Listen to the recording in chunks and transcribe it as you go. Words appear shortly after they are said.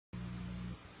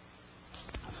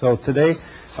So today,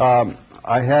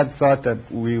 I had thought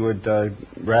that we would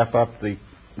wrap up the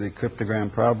cryptogram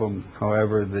problem.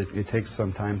 However, it takes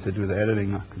some time to do the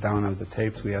editing down of the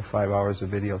tapes. We have 5 hours of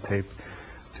videotape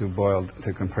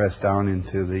to compress down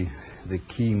into the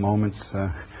key moments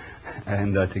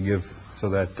and to give so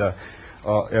that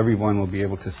everyone will be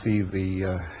able to see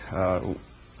what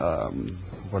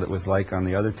it was like on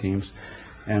the other teams.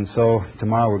 And so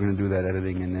tomorrow we're going to do that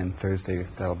editing, and then Thursday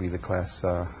that'll be the class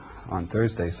on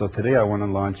Thursday. So today I want to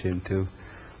launch into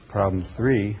problem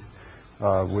 3,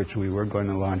 which we were going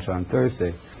to launch on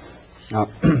Thursday. Now,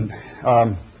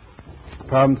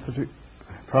 problem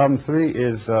 3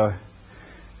 is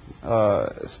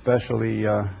especially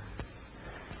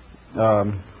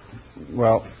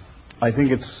well, I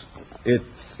think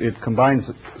it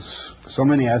combines so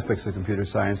many aspects of computer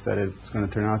science that it's going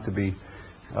to turn out to be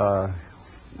an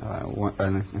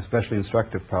especially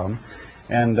instructive problem,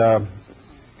 and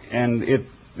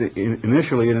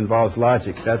initially it involves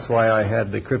logic. That's why I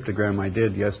had the cryptogram I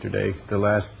did yesterday.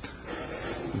 The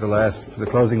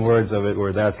closing words of it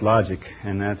were "that's logic,"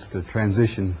 and that's the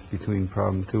transition between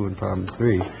problem 2 and problem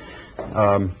 3.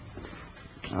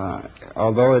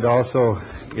 Although it also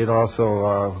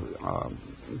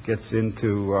gets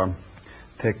into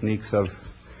techniques of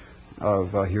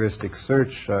heuristic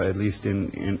search, at least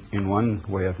in one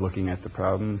way of looking at the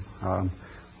problem,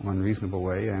 one reasonable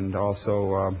way, and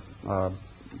also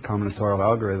combinatorial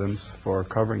algorithms for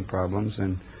covering problems,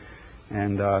 and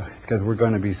because we're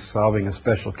going to be solving a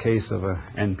special case of a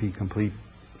NP-complete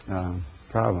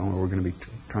problem, where we're going to be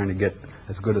trying to get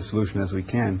as good a solution as we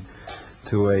can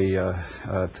to a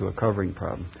covering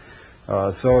problem.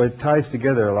 So it ties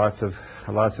together lots of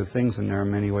things, and there are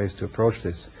many ways to approach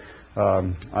this.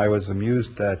 I was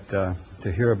amused to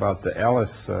hear about the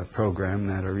Alice program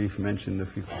that Arif mentioned a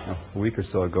week or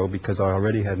so ago, because I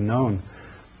already had known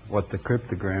what the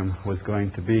cryptogram was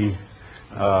going to be.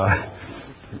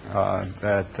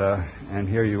 And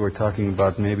here you were talking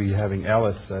about maybe having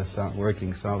Alice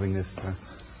solving this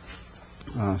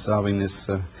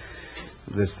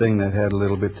thing that had a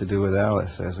little bit to do with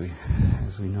Alice, as we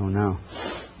know now.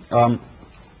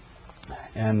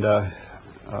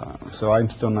 So I'm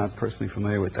still not personally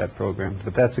familiar with that program,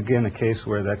 but that's again a case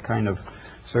where that kind of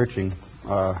searching,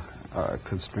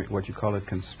 what you call it,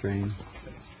 constraint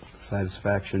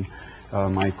satisfaction,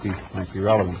 might be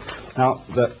relevant. Now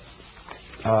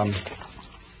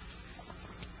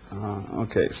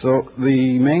okay, so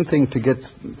the main thing to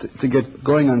get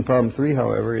going on problem 3,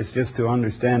 however, is just to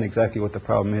understand exactly what the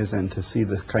problem is and to see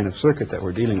the kind of circuit that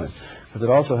we're dealing with, because it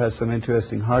also has some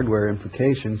interesting hardware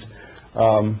implications.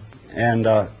 The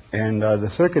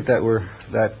circuit the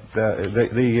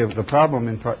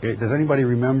problem does anybody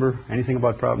remember anything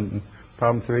about problem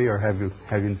 3, or have you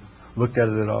looked at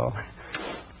it at all?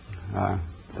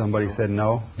 Somebody said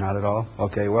no, not at all.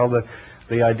 Okay, well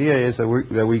the idea is that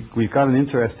we've got an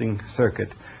interesting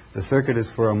circuit. The circuit is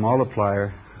for a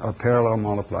multiplier, a parallel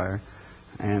multiplier,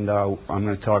 and I'm going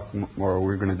to talk more.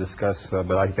 We're going to discuss,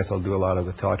 but I guess I'll do a lot of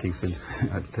the talking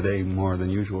today more than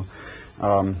usual.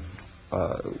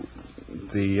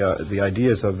 The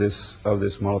ideas of this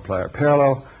multiplier.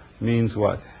 Parallel means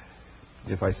what?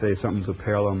 If I say something's a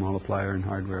parallel multiplier in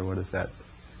hardware, what is that?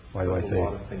 Why do I say? A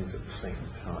lot of things at the same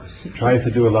time. It tries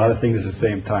to do a lot of things at the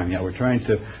same time. Yeah, we're trying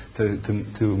to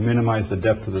minimize the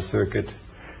depth of the circuit,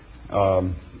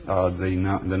 the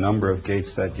number of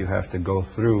gates that you have to go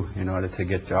through in order to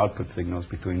get your output signals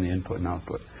between the input and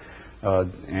output.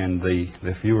 And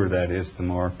the fewer that is, the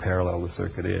more parallel the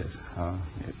circuit is,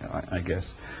 I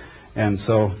guess. And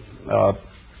so,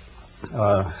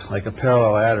 like a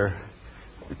parallel adder,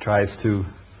 it tries to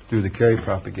do the carry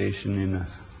propagation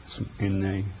in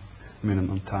a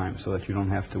minimum time, so that you don't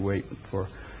have to wait for,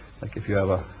 like if you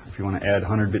want to add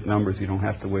 100-bit numbers, you don't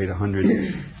have to wait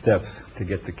 100 steps to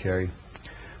get the carry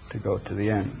to go to the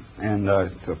end. And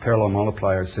so parallel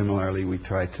multiplier, similarly, we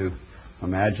try to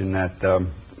imagine that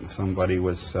somebody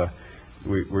was,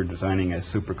 we're designing a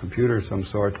supercomputer of some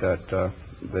sort, that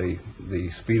the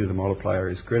speed of the multiplier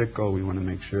is critical. We want to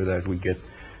make sure that we get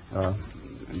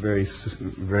very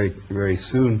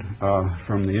soon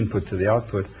from the input to the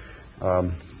output,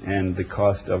 and the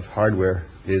cost of hardware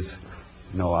is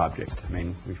no object. I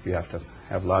mean, if you have to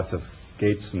have lots of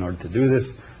gates in order to do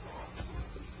this,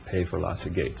 pay for lots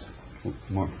of gates. The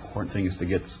more important thing is to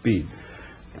get the speed.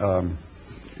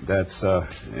 That's at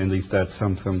least that's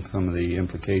some of the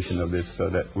implication of this.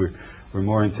 That we're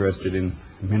more interested in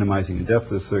minimizing the depth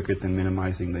of the circuit than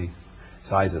minimizing the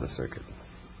size of the circuit.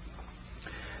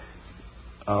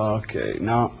 Okay,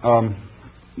 now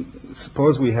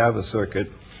suppose we have a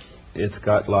circuit. It's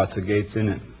got lots of gates in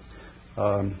it.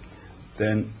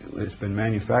 then it's been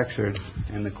manufactured,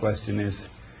 and the question is,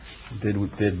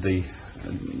 did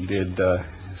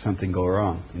something go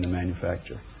wrong in the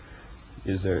manufacture?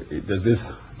 Does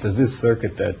this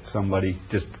circuit that somebody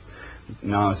just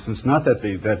now? It's not that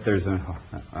there's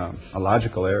a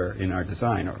logical error in our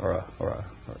design or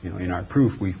in our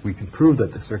proof. We can prove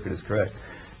that the circuit is correct.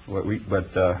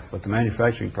 But the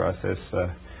manufacturing process,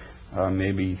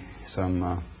 maybe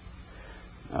some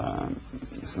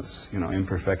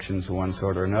imperfections of one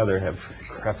sort or another have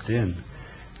crept in,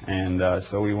 and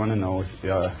so we want to know.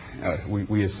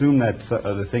 We assume that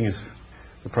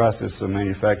the process of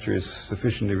manufacture is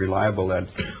sufficiently reliable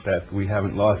that we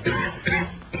haven't lost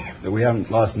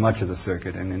much of the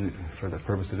circuit, and for the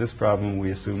purpose of this problem,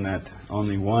 we assume that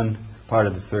only one part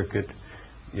of the circuit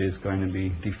is going to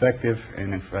be defective,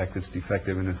 and in fact it's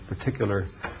defective in a particular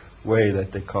way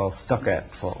that they call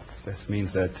stuck-at faults. This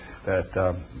means that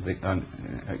a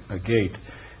gate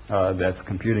that's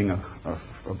computing a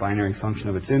binary function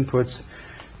of its inputs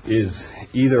is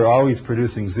either always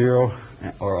producing 0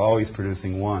 or always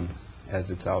producing 1 as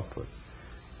its output.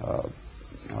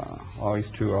 Always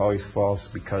true or always false,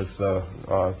 because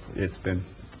it's been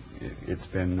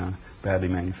badly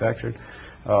manufactured.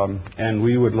 And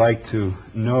we would like to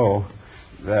know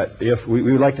that if we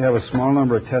would like to have a small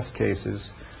number of test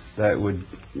cases that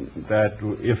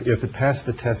if it passed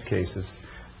the test cases,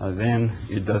 then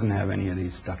it doesn't have any of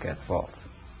these stuck-at faults.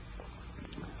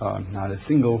 Not a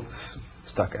single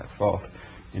stuck-at fault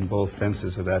in both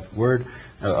senses of that word,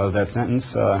 of that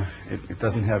sentence. It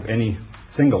doesn't have any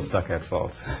single stuck-at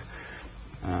faults.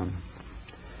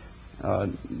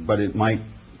 But it might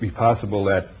be possible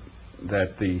that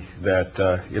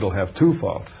it'll have 2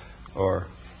 faults or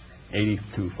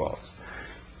 82 faults.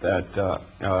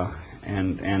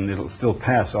 And it'll still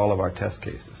pass all of our test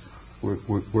cases.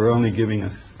 We're only giving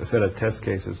a set of test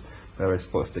cases that are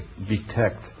supposed to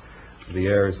detect the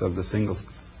errors of the single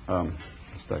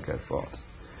stuck-at fault.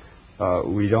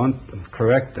 We don't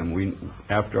correct them.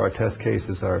 After our test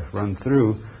cases are run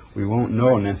through, we won't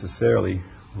know necessarily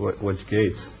which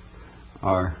gates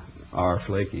are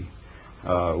flaky,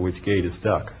 which gate is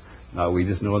stuck. We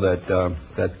just know that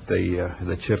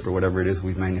the chip or whatever it is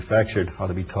we've manufactured ought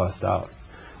to be tossed out.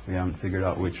 We haven't figured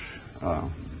out which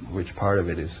part of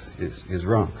it is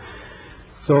wrong.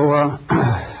 So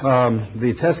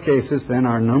the test cases then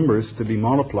are numbers to be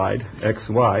multiplied, x,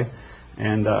 y,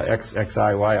 and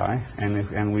xi, yi,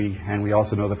 and we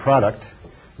also know the product,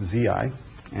 zi,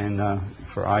 and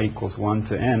for I equals 1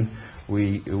 to n,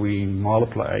 we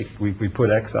multiply, we put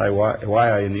xi,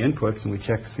 yi in the inputs, and we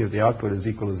check to see if the output is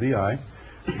equal to zi,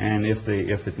 and if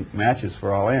it matches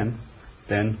for all n,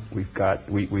 then we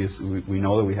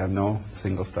know that we have no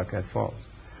single stuck-at fault.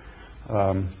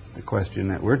 The question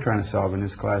that we're trying to solve in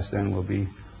this class then will be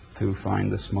to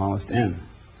find the smallest n,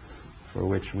 for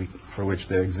which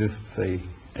there exists a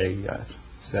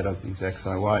set of these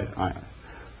xi, y.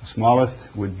 The smallest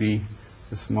would be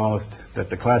the smallest that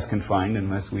the class can find,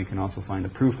 unless we can also find a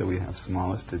proof that we have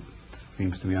smallest. It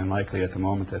seems to be unlikely at the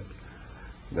moment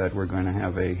that we're going to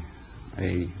have a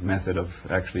method of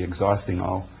actually exhausting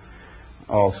all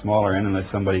smaller n, unless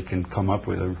somebody can come up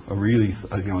with a really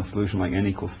a solution like n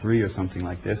equals 3 or something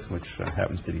like this, which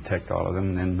happens to detect all of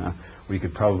them. Then we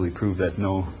could probably prove that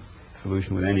no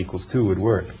solution with n equals 2 would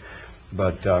work.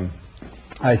 But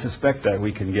I suspect that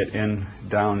we can get n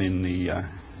down in the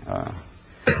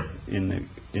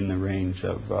range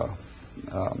of a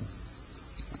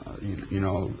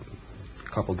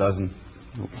couple dozen,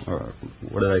 or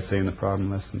what did I say in the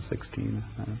problem? Less than 16.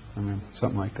 I mean,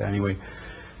 something like that. Anyway.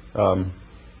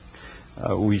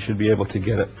 We should be able to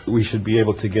get it. We should be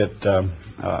able to get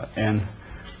n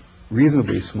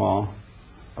reasonably small,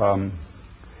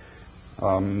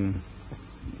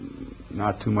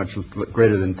 not too much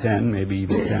greater than 10, maybe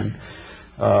even 10.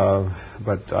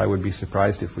 But I would be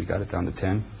surprised if we got it down to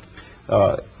 10.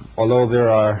 Although there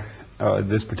are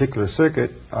this particular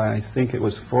circuit, I think it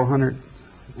was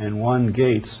 401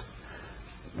 gates,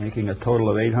 making a total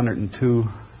of 802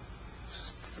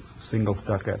 single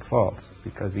stuck-at faults,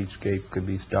 because each gate could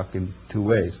be stuck in 2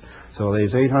 ways. So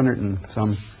there's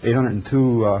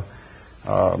 802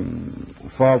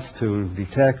 faults to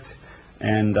detect,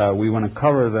 and we want to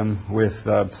cover them with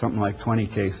something like 20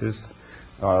 cases,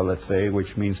 let's say,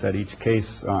 which means that each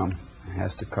case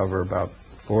has to cover about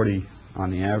 40 on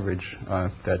the average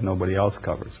that nobody else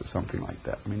covers, or something like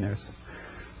that. I mean,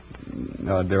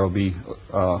 there will be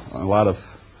a lot of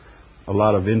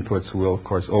inputs will, of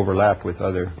course, overlap with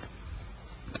other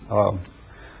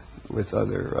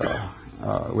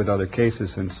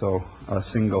cases, and so a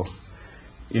single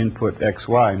input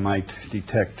XY might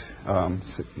detect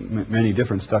many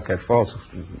different stuck-at faults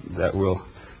that will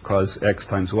cause X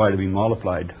times Y to be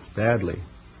multiplied badly.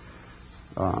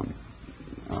 But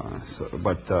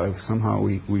somehow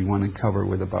we want to cover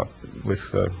with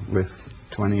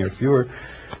 20 or fewer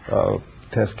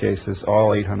test cases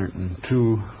all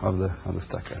 802 of the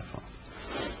stuck-at faults.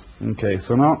 Okay,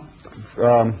 so now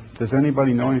does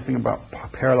anybody know anything about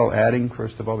parallel adding,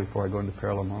 first of all, before I go into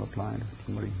parallel multiplying?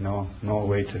 Somebody know a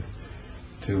way to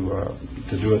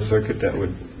do a circuit that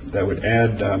would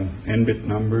add n-bit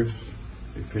numbers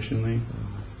efficiently?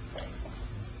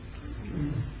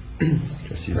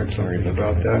 Just use carry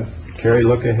about that. Carry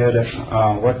look ahead.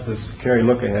 What does carry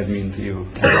look ahead mean to you?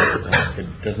 It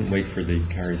doesn't wait for the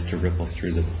carries to ripple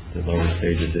through the lower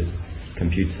stages. It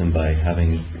computes them by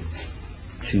having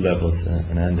two levels,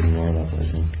 an AND and an OR level, I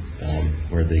think,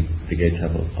 where the gates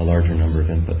have a larger number of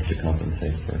inputs to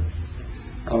compensate for.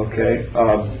 Okay.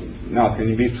 Now, can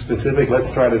you be specific?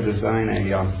 Let's try to design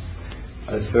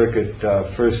a circuit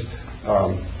first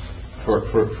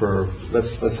for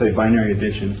let's say binary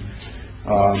addition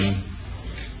of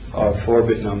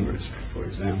 4-bit numbers, for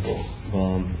example.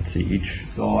 Well, let's see, each.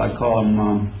 So I call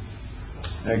them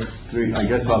X3. I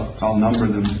guess I'll number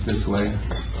them this way.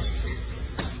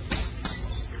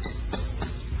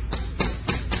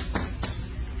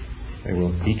 Okay,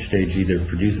 well, each stage either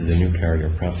produces a new carry or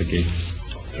propagates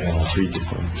previous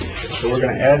one. So we're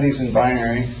going to add these in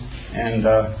binary,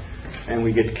 and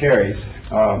we get carries.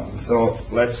 So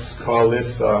let's call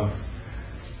this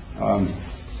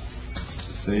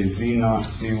say Z0,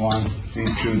 Z1,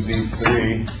 Z2,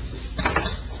 Z3,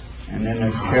 and then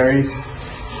there's carries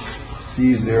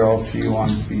C0, C1,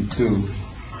 C2,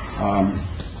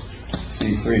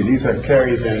 C3. These are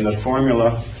carries in the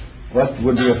formula. What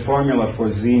would be a formula for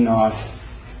Z0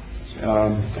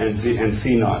 and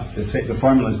C0? The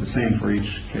formula is the same for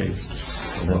each case.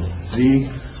 So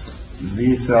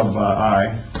Z sub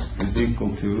I is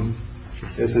equal to,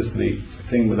 this is the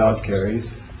thing without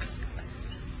carries,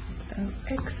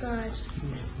 Xi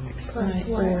plus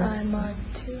yi mod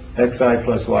 2. Xi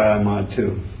plus yi mod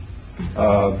 2,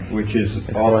 which is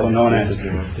also known as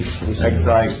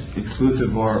Xi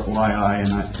exclusive or yi,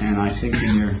 and I think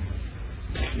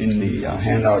in the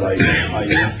handout I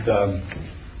used,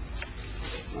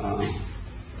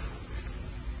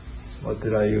 what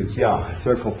did I use? Yeah,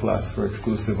 circle plus for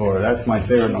exclusive OR. That's my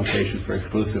favorite notation for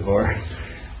exclusive OR.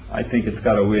 I think it's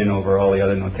got to win over all the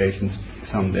other notations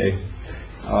someday.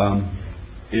 I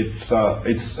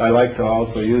like to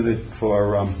also use it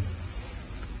for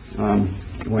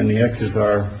when the x's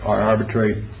are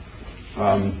arbitrary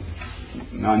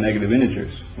non-negative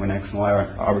integers. When x and y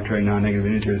are arbitrary non-negative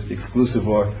integers, the exclusive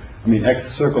OR, x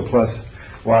circle plus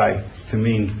y to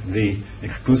mean the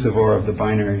exclusive OR of the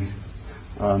binary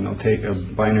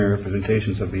binary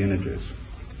representations of the integers.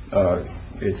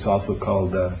 It's also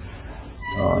called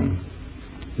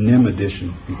NIM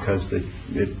addition because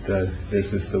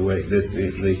this is the way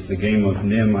the game of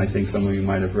NIM. I think some of you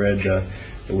might have read.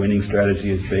 The winning strategy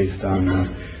is based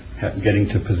on getting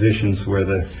to positions where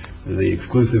the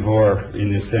exclusive OR,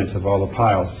 in this sense, of all the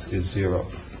piles is 0.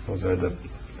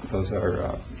 Those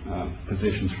are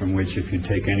positions from which, if you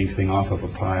take anything off of a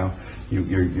pile,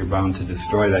 you're bound to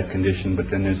destroy that condition. But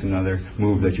then there's another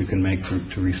move that you can make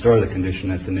to restore the condition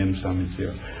that the NIM sum is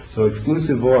 0. So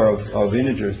exclusive OR of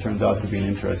integers turns out to be an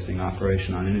interesting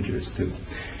operation on integers too.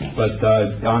 But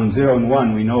on 0 and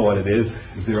 1, we know what it is.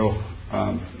 0,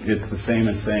 it's the same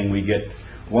as saying we get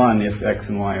 1 if x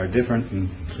and y are different, and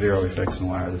 0 if x and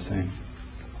y are the same.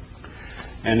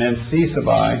 And then C sub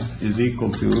I is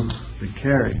equal to the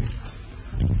carry.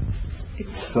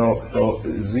 So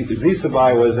Z sub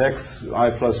I was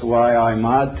xi plus yi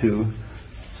mod 2.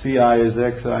 Ci is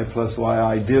xi plus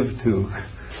yi div 2.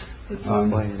 It's xi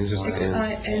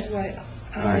and yi,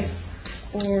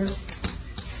 or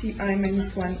ci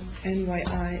minus 1 and yi,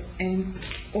 and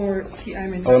or ci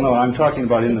minus. Oh no, I'm talking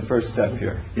about in the first step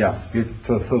here. Yeah.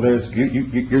 So there's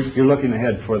you're looking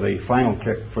ahead for the final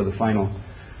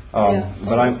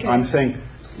But I'm saying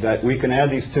that we can add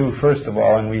these two first of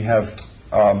all, and we have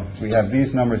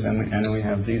these numbers and we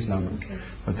have these numbers. Okay.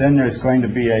 But then there's going to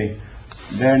be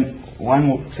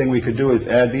one thing we could do is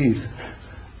add these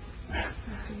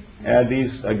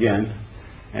again,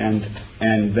 and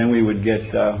then we would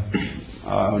get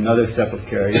another step of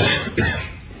carry,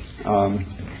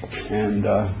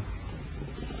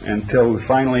 until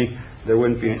finally there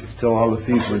wouldn't be still all the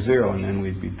C's were 0, and then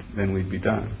we'd be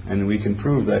done. And we can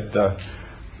prove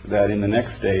that in the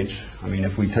next stage,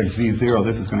 if we take Z0,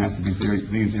 this is going to have to be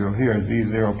Z0 here,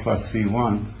 Z0 plus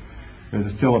C1.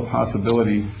 There's still a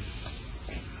possibility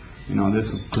you know,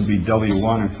 this could be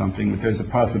W1 or something, but there's a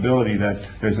possibility that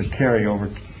there's a carry over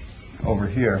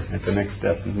here at the next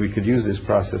step, and we could use this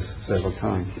process several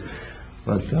times.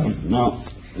 But now,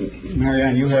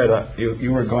 Marianne, you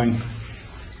were going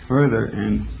further,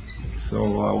 and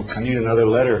so I need another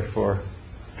letter for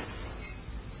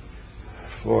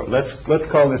let's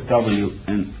call this W,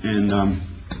 and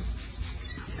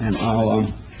I'll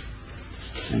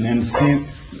and then C.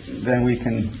 Then we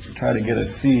can try to get a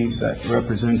C that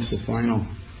represents the final.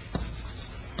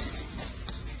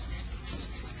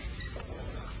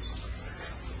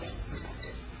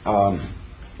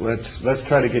 Let's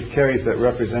try to get carries that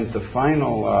represent the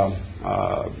final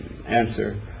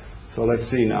answer. So let's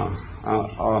see now.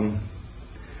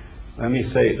 Let me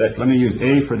say that. Let me use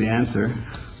A for the answer.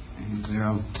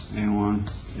 A0, A1,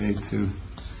 A2,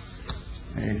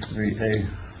 A3,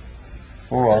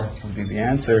 A4 would be the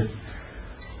answer.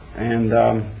 And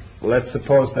let's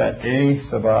suppose that A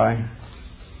sub I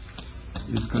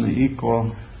is going to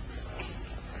equal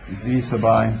Z sub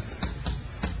I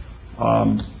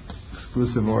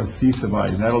exclusive or C sub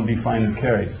I. That'll define the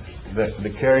carries.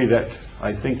 The carry that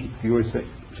I think you were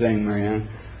saying, Marianne,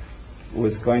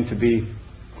 was going to be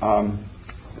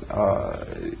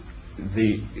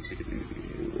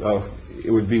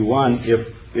it would be 1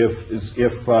 if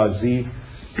Z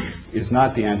is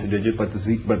not the answer digit, but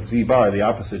Z bar, the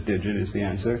opposite digit, is the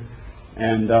answer,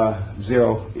 and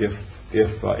 0 if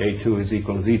A2 is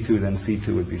equal to Z2, then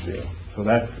C2 would be 0. So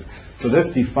this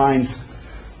defines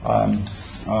a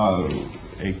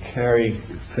carry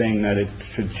saying that it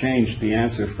should change the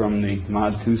answer from the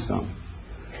mod 2 sum.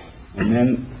 And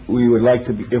then we would like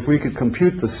to if we could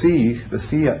compute the C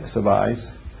sub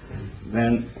i's,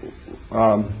 then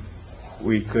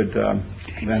we could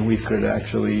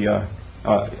actually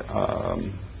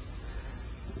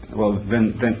well,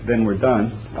 then we're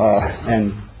done.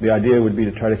 And the idea would be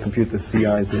to try to compute the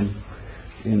CIs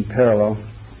in parallel,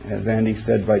 as Andy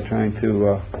said, by trying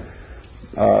to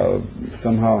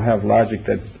somehow have logic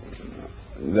that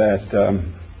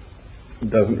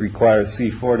doesn't require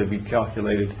C4 to be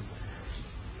calculated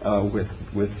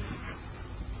with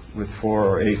 4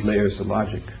 or 8 layers of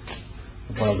logic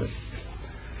above it.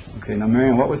 Okay, now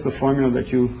Marianne, what was the formula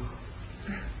that you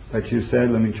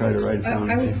said? Let me try to write it down.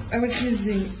 I was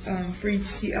using for each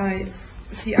CI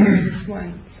minus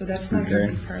 1, so that's not going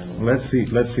to be parallel. Let's see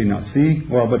now. C,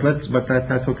 well, but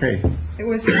that's okay. It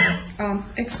was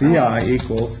CI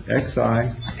equals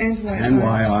XI and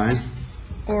YI,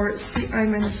 or CI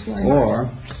minus 1, or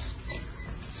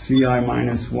CI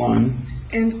minus 1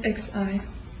 and XI,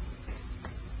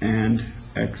 and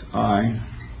XI,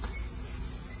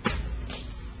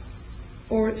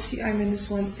 or CI minus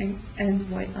 1 and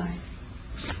YI.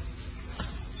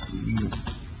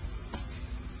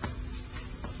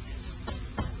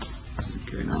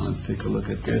 Okay, now let's take a look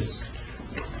at this.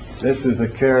 This is a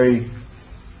carry.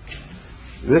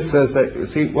 This says that,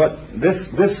 see, what this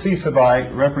C sub I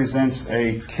represents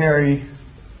a carry.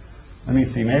 Let me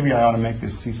see, maybe I ought to make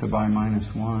this C sub I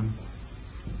minus 1.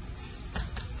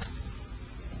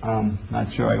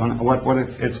 Not sure.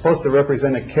 It's supposed to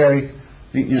represent a carry.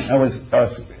 You know,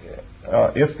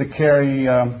 if the carry,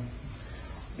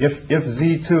 if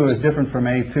Z2 is different from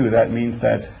A2, that means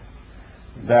that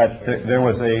there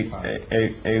was a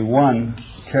 1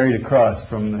 carried across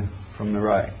from the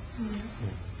right.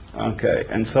 Okay,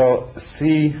 and so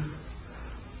CI,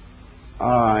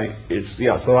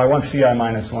 so I want CI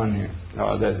minus 1 here.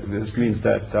 This means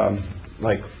that,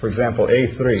 like, for example,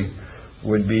 A3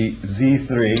 would be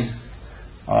Z3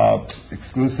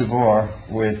 exclusive OR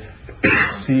with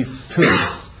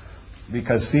C2,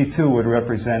 because C2 would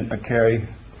represent a carry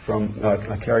from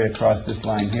a carry across this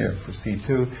line here for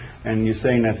C2, and you're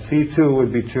saying that C2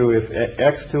 would be true if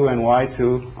X2 and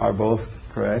Y2 are both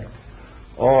correct,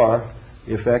 or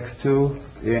if X2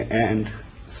 and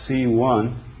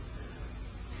C1,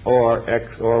 or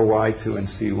X or Y2 and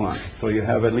C1. So you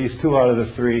have at least 2 out of the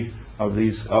 3 of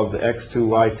these, of the X2,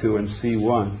 Y2, and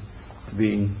C1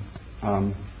 being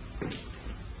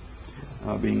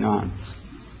on.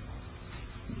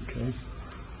 Okay.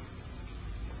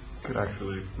 Could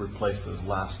actually replace those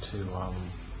last 2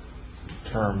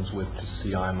 terms with just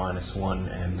CI minus 1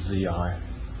 and ZI,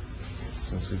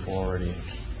 since we've already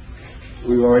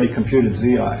computed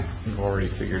ZI. We've already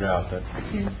figured out that.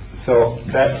 So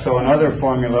another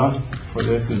formula for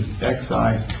this is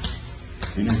XI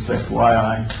intersect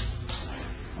YI,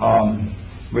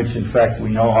 which in fact we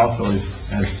know also is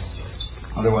as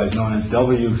otherwise known as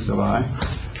W sub I,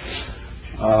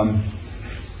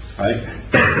 right?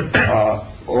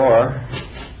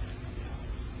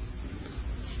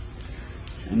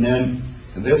 And then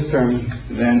this term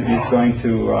then is going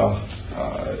to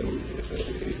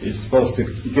is supposed to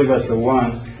give us a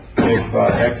 1 if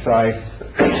xi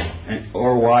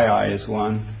or yi is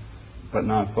 1, but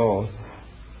not both,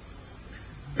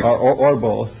 or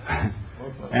both,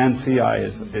 and ci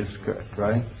is correct,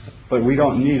 right? But we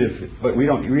don't need it. But we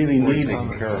don't really need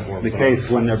the case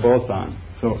when they're both on.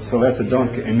 So that's a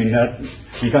don't. I mean, that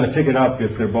you got to pick it up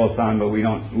if they're both on, but we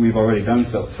don't. We've already done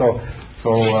so. So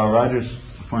Roger's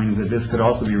pointed that this could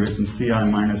also be written ci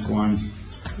minus 1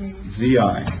 zi.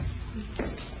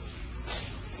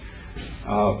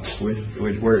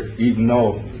 Where even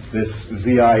though this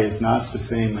zi is not the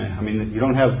same, I mean, you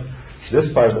don't have this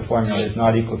part of the formula is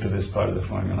not equal to this part of the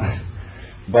formula,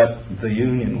 but the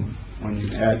union when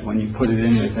you put it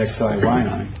in with xi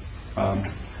yi,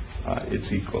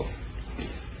 it's equal.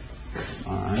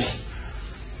 All right.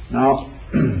 Now,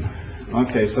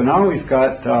 okay. So now we've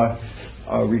got a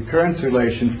recurrence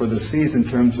relation for the c's in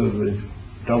terms of the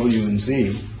w and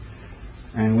z,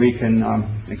 and we can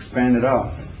expand it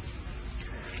out.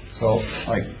 So,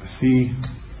 like C,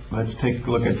 let's take a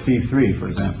look at C3, for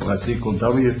example. That's equal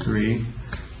W3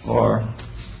 or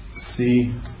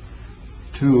C2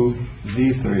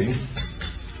 Z3.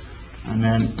 And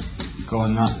then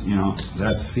going on,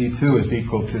 that C2 is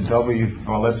equal to W,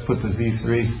 well, let's put the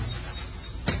Z3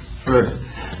 first.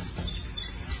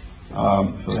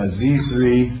 So that's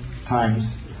Z3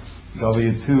 times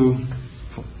W2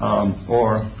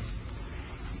 or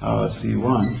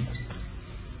C1.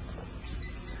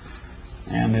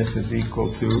 And this is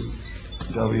equal to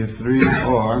W3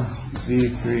 or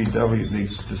Z3W, the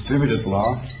distributive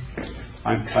law.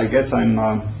 I guess I'm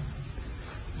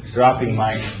dropping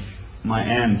my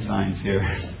and signs here.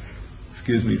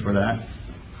 Excuse me for that.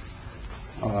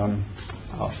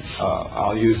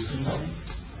 I'll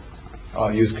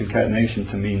use concatenation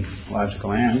to mean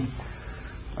logical and.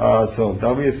 So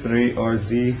W3 or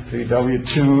Z3,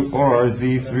 W2 or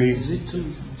Z3,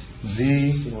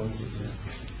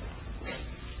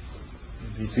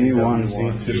 C1,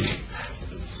 Z2,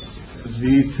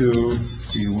 Z2,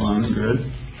 C1, good.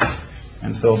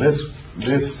 And so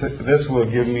this will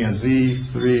give me a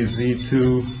Z3,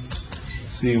 Z2,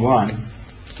 C1,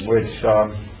 which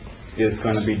is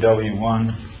going to be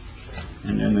W1,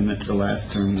 and then the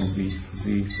last term will be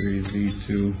Z3,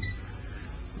 Z2,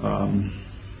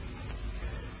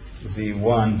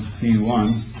 Z1,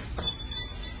 C1,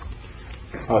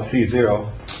 C0,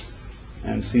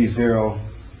 and C0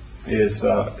 is,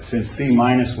 since C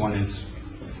minus 1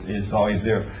 is always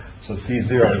 0, so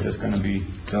C0 is just going to be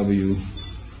W0.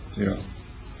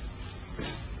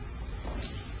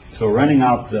 So running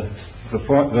out the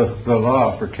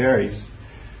law for carries,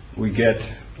 we get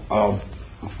a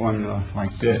formula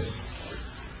like this.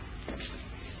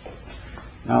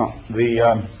 Now, the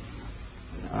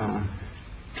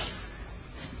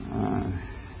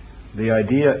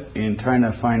idea in trying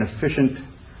to find efficient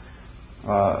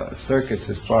circuits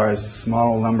as far as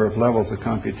small number of levels of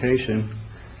computation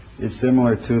is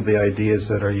similar to the ideas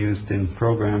that are used in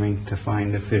programming to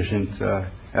find efficient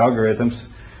algorithms.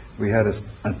 We had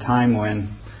a time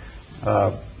when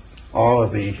all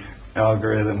of the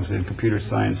algorithms in computer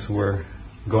science were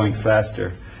going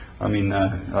faster. I mean,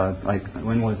 like,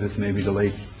 when was this? Maybe the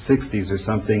late 60s or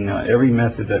something. Every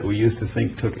method that we used to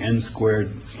think took n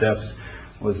squared steps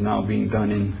was now being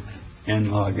done in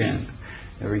n log n.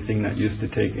 Everything that used to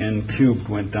take n cubed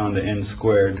went down to n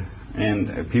squared.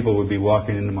 And people would be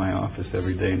walking into my office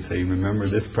every day and say, remember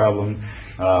this problem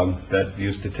that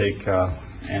used to take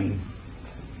n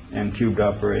cubed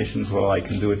operations? Well, I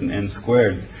can do it in n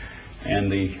squared.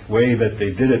 And the way that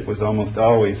they did it was almost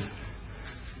always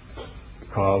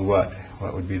called what?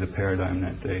 What would be the paradigm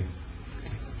that day?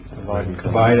 Divide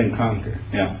and conquer.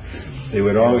 Yeah. They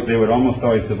would almost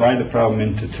always divide the problem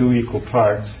into two equal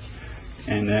parts,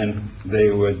 and then they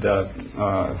would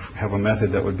have a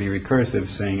method that would be recursive,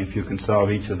 saying if you can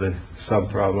solve each of the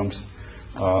sub-problems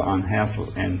on half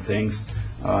and things,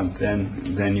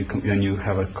 then you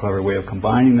have a clever way of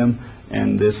combining them,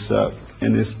 and this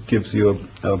gives you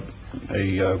a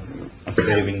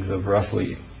savings of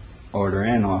roughly order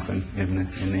n often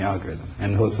in the algorithm.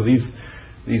 And so these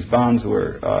bounds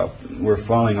were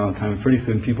falling all the time. Pretty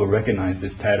soon people recognized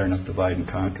this pattern of divide and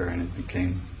conquer, and it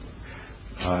became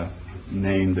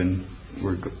named, and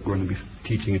we're going to be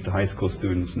teaching it to high school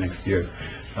students next year.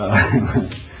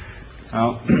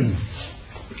 Now,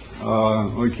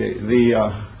 okay.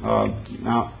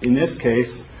 Now in this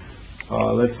case,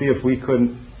 let's see if we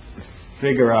couldn't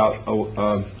figure out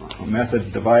a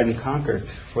method divide and conquer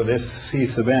for this C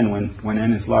sub n when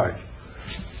n is large.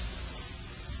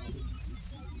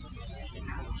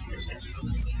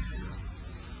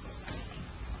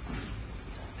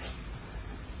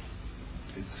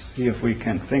 see if we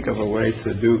can think of a way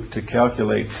to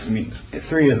calculate. I mean,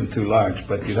 3 isn't too large,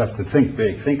 but you have to think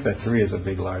big. Think that 3 is a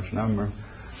big, large number.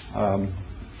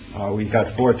 We got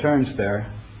 4 terms there,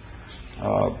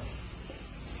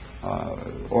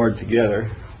 ORed together.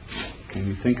 Can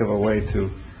you think of a way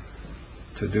to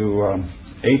do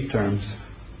 8 terms?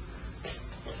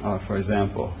 For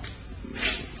example,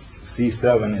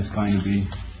 C7 is going to be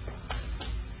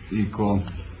equal.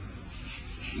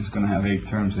 It's going to have 8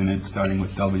 terms in it, starting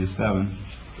with W7,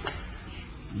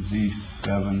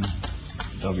 Z7,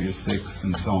 W6,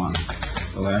 and so on.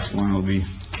 The last one will be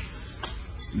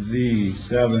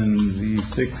Z7,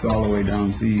 Z6, all the way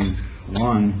down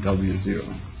Z1, W0.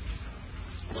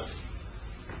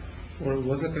 What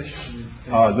was the question?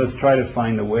 Let's try to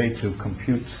find a way to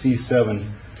compute C7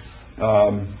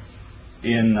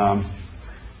 in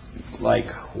like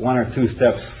 1 or 2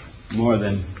 steps more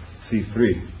than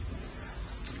C3.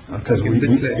 Because we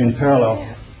in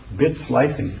parallel, bit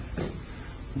slicing.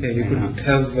 Yeah, you could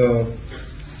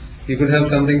have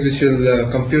something which will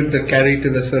compute the carry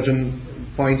till a certain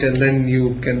point, and then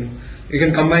you can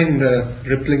combine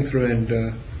rippling through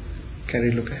and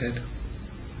carry look ahead.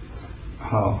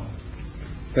 How?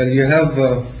 Well, you have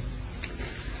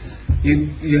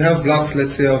you have blocks,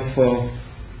 let's say, of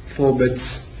 4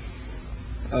 bits,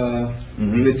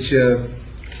 which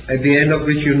at the end of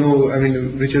which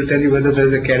which will tell you whether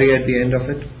there's a carry at the end of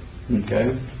it.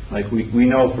 Okay. Like we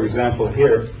know, for example,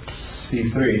 here,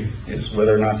 C3 is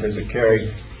whether or not there's a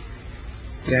carry.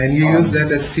 Yeah, and you use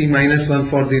that as C-1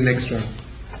 for the next one.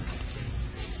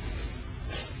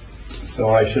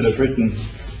 So I should have written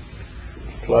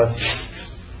plus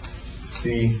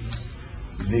C,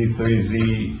 Z3,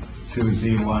 Z2,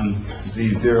 Z1,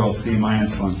 Z0, C-1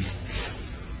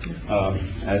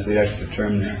 as the extra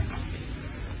term there.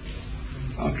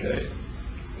 Okay,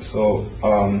 so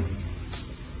I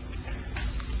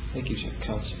think you should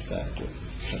constant factor.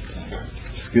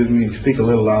 excuse me, speak a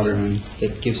little louder, honey.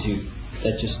 That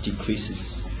just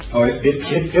decreases. Oh,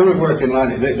 it would work in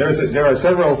line. There are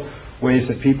several ways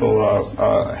that people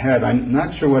had. I'm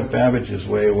not sure what Babbage's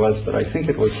way was, but I think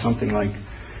it was something like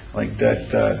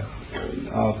that.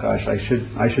 Oh gosh, I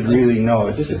should really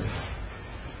know.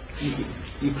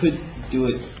 You could do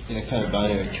it in a kind of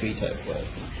binary tree type way,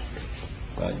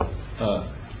 right?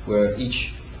 Where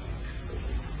each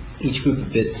group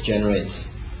of bits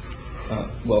generates,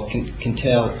 can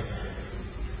tell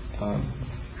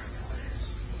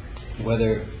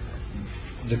whether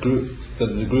the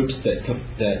groups that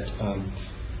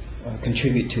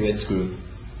contribute to its group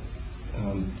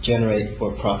generate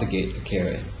or propagate a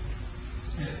carry.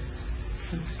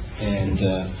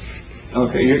 And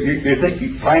okay, you're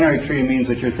thinking binary tree means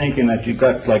that you're thinking that you've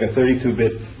got like a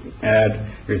 32-bit add.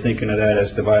 You're thinking of that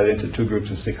as divided into 2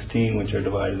 groups of 16, which are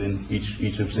divided in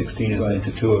each of 16 is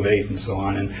into 2 of 8, and so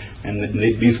on. And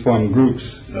these form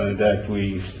groups that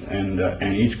we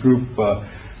and each group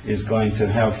is going to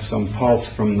have some pulse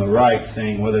from the right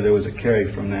saying whether there was a carry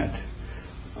from that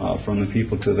from the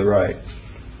people to the right.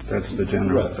 That's the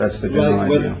general. Right. That's the general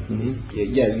idea.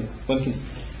 One can.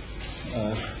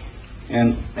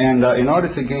 And in order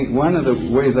to gain, one of the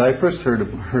ways I first heard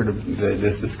of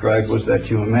this described was that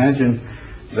you imagine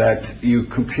that you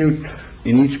compute,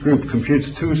 in each group computes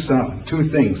two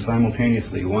things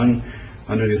simultaneously. One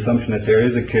under the assumption that there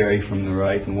is a carry from the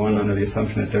right, and one under the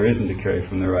assumption that there isn't a carry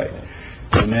from the right.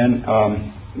 And then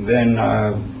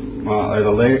at a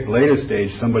later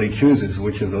stage, somebody chooses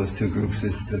which of those 2 groups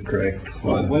is the correct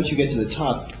one. Once you get to the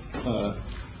top,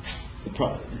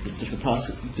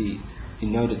 the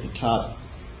node at the top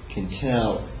can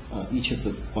tell each of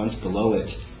the ones below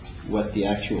it what the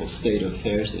actual state of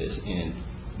affairs is, and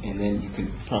then you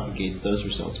can propagate those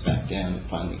results back down and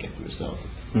finally get the result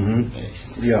of the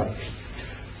base. Yeah.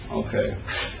 Okay.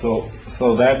 So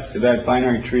that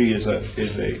binary tree is a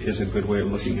good way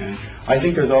of looking at it. I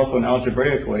think there's also an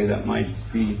algebraic way that might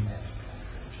be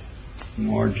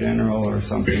more general or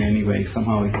something anyway,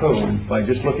 somehow equivalent, by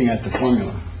just looking at the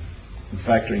formula and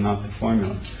factoring out the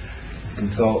formula. And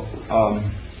so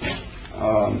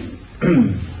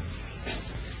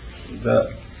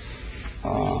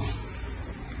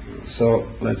so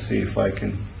let's see if I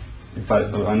can.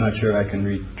 I'm not sure I can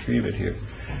retrieve it here.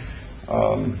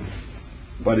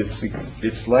 But it's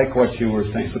like what you were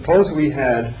saying. Suppose we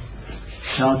had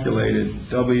calculated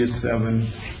W7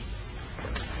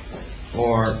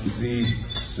 or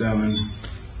Z7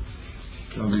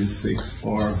 W6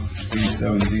 or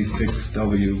Z7 Z6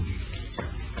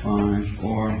 W5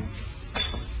 or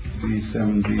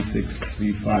Z7 Z6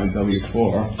 Z5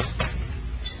 W4,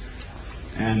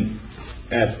 and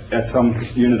at some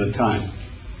unit of time.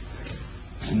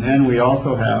 And then we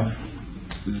also have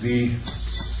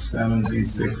Z7,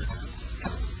 Z6,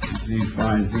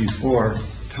 Z5, Z4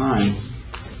 times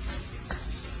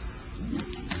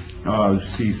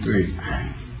C3.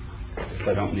 Guess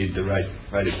I don't need to write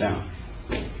it down.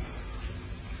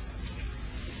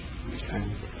 Okay.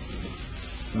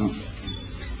 So,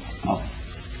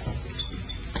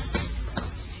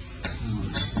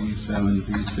 Z7,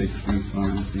 Z6, Z5,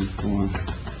 Z4,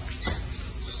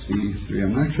 C3.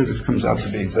 I'm not sure this comes out to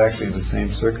be exactly the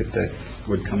same circuit that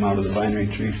would come out of the binary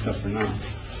tree stuff or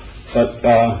not. But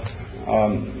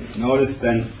notice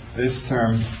then this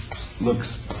term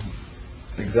looks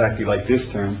exactly like this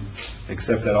term,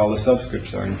 except that all the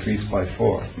subscripts are increased by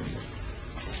 4.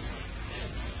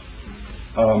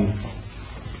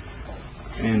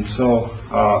 And so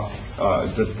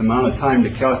the amount of time to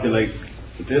calculate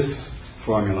this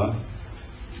formula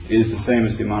is the same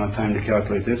as the amount of time to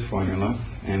calculate this formula,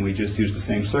 and we just use the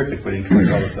same circuit but increase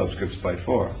all the subscripts by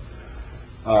 4.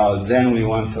 Then we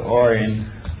want to OR in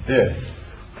this,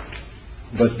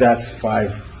 but that's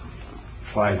five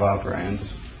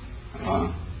operands.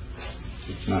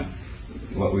 It's not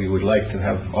what we would like to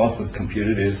have also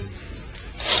computed is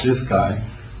this guy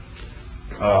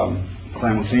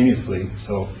simultaneously,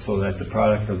 so that the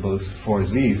product of those 4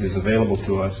 z's is available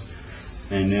to us,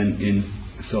 and then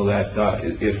so that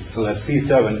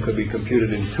C7 could be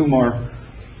computed in 2 more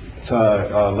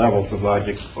levels of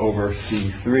logic over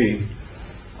C3,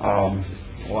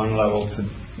 1 level to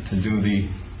do the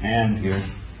AND here,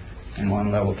 and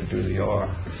 1 level to do the OR.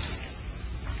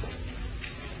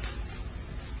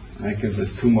 That gives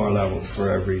us 2 more levels for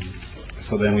every,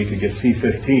 so then we could get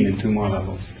C15 in 2 more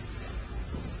levels,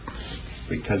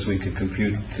 because we could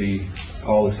compute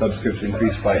all the subscripts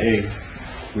increased by 8.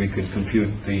 We could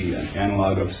compute the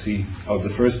analog of the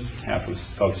first half of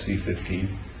C15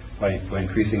 by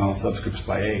increasing all subscripts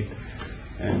by 8,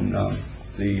 and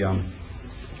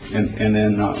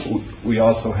then we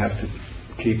also have to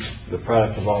keep the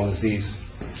product of all the z's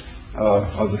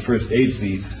of the first 8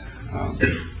 z's,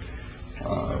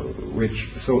 which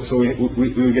so we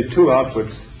would get 2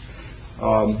 outputs.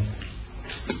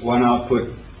 One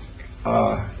output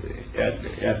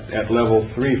at level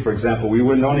 3, for example, we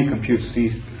wouldn't only compute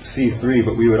C3,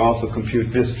 but we would also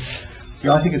compute this.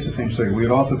 Yeah, I think it's the same circuit. We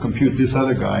would also compute this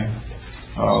other guy.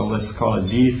 Let's call it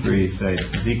D3, say,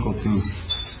 is equal to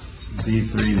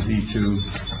Z3, Z2,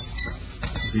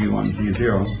 Z1,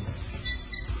 Z0.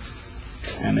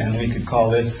 And then we could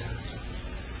call this,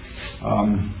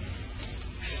 well,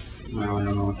 I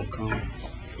don't know what to call it.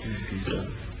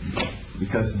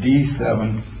 Because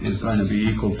D7 is going to be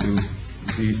equal to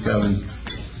Z7,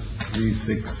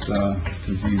 Z6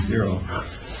 to Z0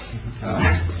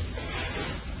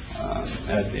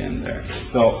 at the end there.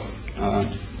 So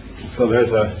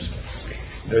there's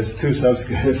 2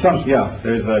 subscripts. There's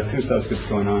 2 subscripts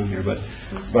going on here, but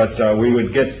we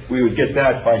would get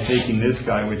that by taking this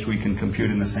guy, which we can compute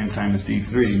in the same time as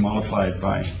D3, multiplied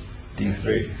by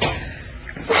D3.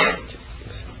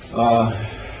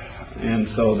 And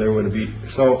so there would be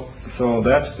so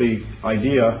that's the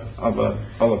idea of a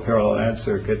parallel add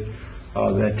circuit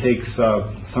that takes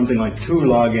something like 2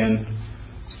 log n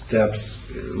steps,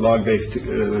 log base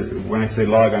 2. When I say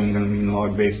log, I'm going to mean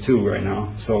log base 2 right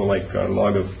now. So like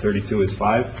log of 32 is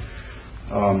 5,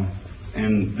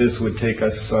 and this would take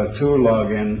us 2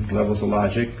 log n levels of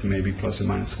logic, maybe plus or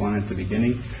minus 1 at the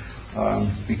beginning,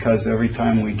 because every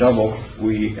time we double,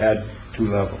 we add 2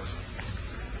 levels.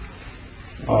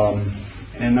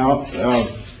 And now,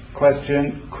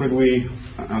 question, could we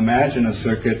imagine a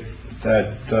circuit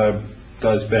that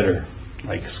does better,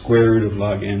 like square root of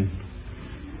log n,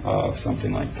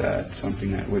 something like that,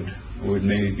 something that would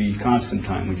maybe be constant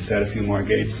time. We just add a few more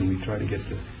gates and we try to get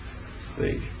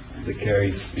the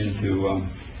carries into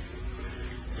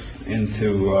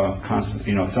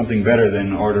constant, something better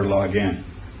than order log n.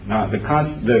 Now, the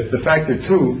factor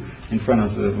 2 in front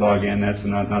of the log n, that's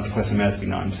not the question I'm asking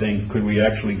now. I'm saying, could we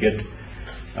actually get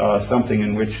something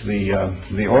in which the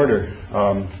order,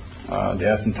 the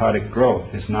asymptotic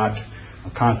growth, is not a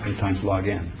constant times log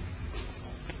n?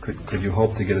 Could you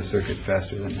hope to get a circuit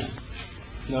faster than that?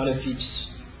 Not if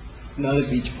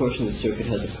each portion of the circuit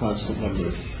has a constant number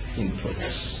of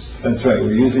inputs. That's right.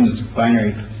 We're using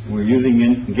binary. We're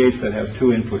using gates that have 2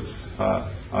 inputs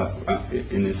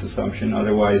in this assumption.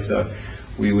 Otherwise,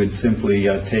 we would simply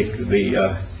take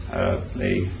a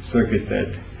circuit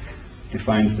that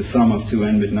defines the sum of 2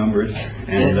 n-bit numbers,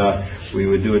 and we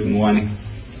would do it in one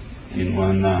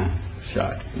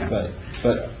shot. Yeah.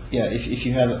 But yeah, if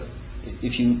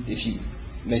you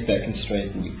make that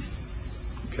constraint,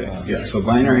 okay. Yeah. So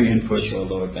binary inputs. Show a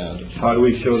lower bound. How do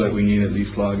we show that we need at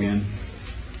least log n?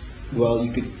 Well,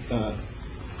 you could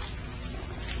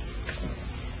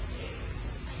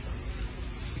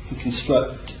you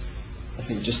construct, I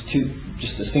think,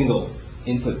 just a single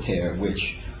input pair,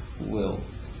 which will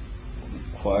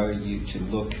require you to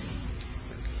look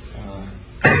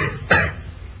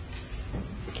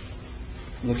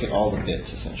look at all the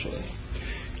bits essentially.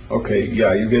 Okay,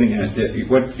 yeah, you're getting at it.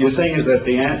 What you're saying is that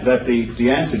the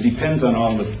answer depends on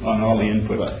all the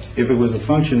inputs. Right. If it was a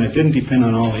function that didn't depend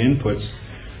on all the inputs,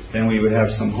 then we would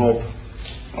have some hope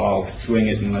of doing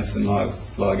it in less than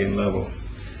log n levels.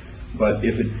 But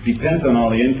if it depends on all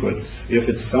the inputs, if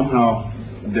it's somehow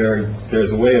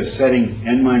there's a way of setting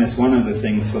n minus one of the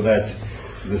things so that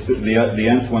the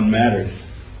nth one matters.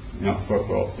 You know,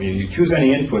 when you choose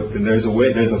any input, then there's a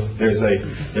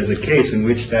case in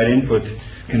which that input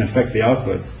can affect the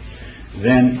output.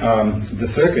 Then the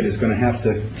circuit is going to have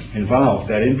to involve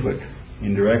that input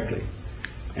indirectly.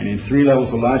 And in 3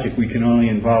 levels of logic, we can only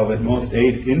involve at most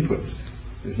 8 inputs.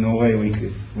 There's no way we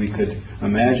could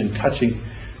imagine touching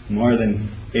more than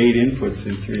 8 inputs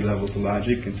in 3 levels of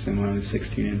logic, and similarly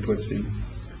 16 inputs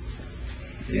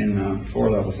in 4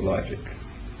 levels of logic.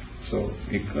 So,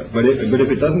 but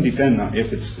if it doesn't depend on if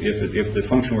the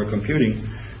function we're computing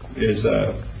is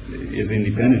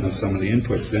independent of some of the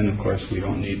inputs, then of course we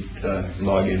don't need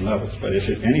log n levels. But if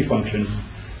it's any function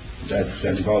that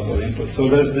involves all the inputs, so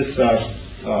does this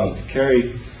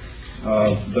carry?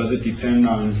 Does it depend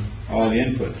on all the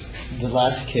inputs? The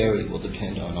last carry will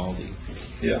depend on all the.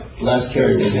 Yeah. The last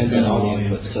carry depends on all the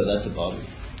inputs, so that's a bottleneck.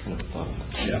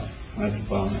 Yeah, that's a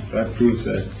bottleneck.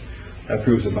 That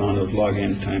proves a bound of log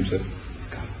n times the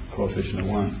coefficient of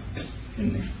 1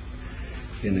 in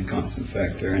the constant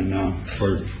factor. And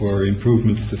for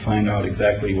improvements to find out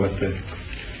exactly what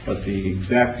the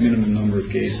exact minimum number of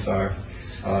gates are,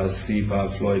 see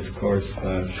Bob Floyd's course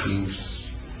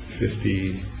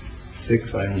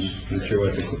 256. I'm not sure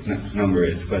what the number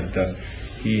is, but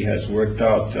he has worked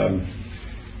out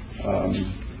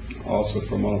also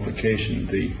for multiplication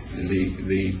the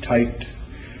typed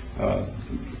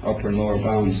upper and lower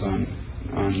bounds on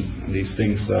these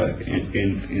things.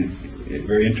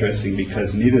 Very interesting,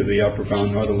 because neither the upper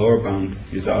bound nor the lower bound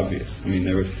is obvious. I mean,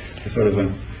 there was sort of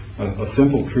a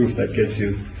simple proof that gets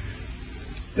you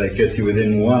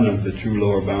within one of the true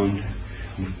lower bound,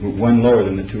 one lower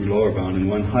than the true lower bound, and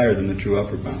one higher than the true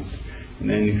upper bound. And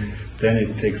then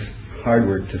it takes hard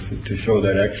work to show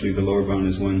that actually the lower bound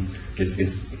is one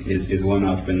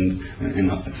up, and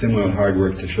similar hard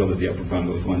work to show that the upper bound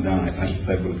goes one down. As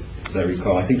I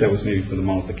recall, I think that was maybe for the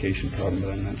multiplication problem,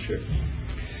 but I'm not sure.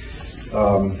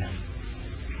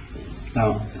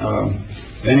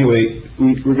 Anyway,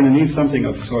 we're going to need something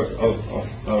of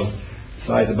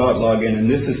size about log n, and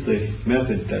this is the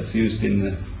method that's used in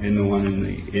the one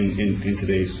in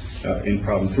today's in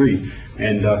problem 3,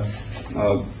 and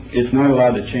it's not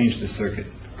allowed to change the circuit.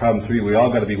 Problem 3, we all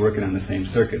got to be working on the same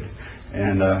circuit,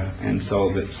 and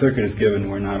so the circuit is given.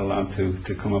 We're not allowed to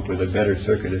come up with a better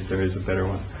circuit if there is a better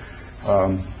one.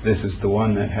 This is the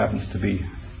one that happens to be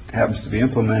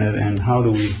implemented, and how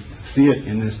do we see it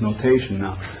in this notation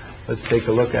now? Let's take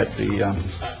a look at the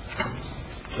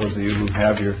those of you who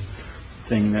have your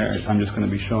thing there. I'm just going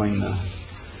to be showing the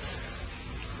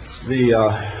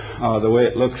way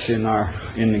it looks in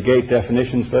the gate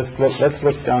definitions. Let's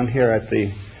look down here at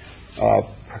the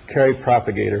carry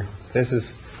propagator. This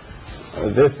is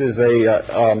an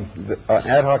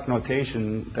ad hoc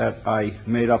notation that I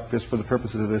made up just for the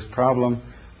purposes of this problem.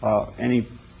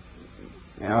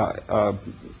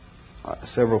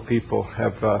 Several people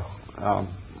have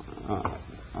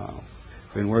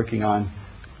been working on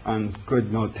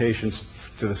good notations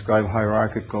to describe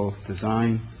hierarchical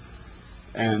design,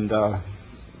 and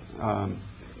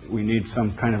we need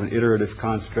some kind of an iterative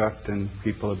construct, and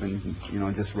people have been,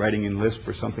 just writing in Lisp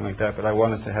or something like that, but I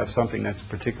wanted to have something that's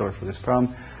particular for this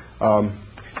problem.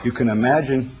 You can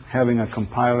imagine having a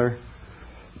compiler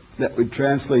that would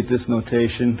translate this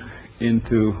notation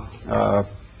into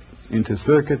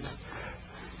circuits,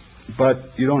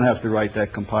 but you don't have to write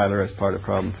that compiler as part of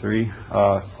problem 3.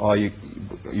 All you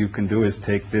can do is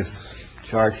take this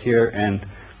chart here and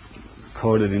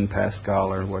code it in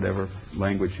Pascal or whatever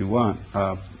language you want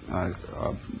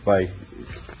by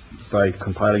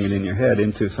compiling it in your head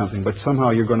into something. But somehow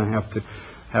you're going to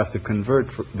have to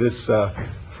convert this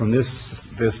from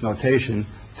this notation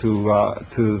to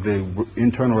the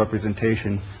internal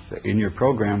representation in your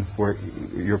program, where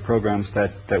your programs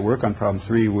that work on problem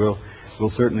 3 will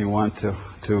certainly want to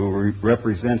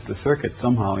represent the circuit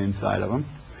somehow inside of them.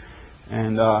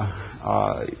 And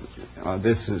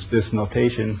this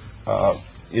notation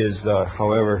is,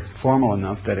 however, formal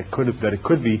enough that it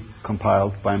could be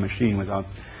compiled by a machine without.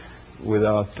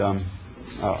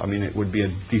 I mean, it would be a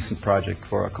decent project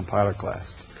for a compiler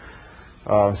class.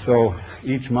 So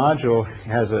each module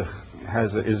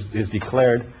is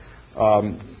declared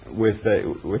with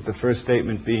the first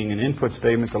statement being an input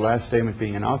statement, the last statement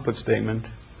being an output statement,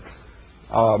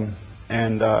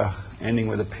 and ending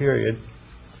with a period.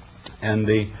 And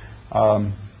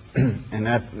and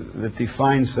that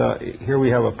defines. Here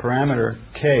we have a parameter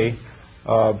k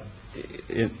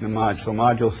in the module. So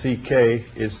module ck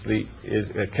is k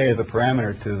is a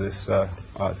parameter to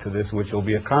this, which will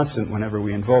be a constant whenever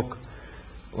we invoke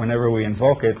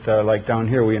it. Like down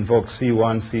here, we invoke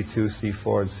C1, C2,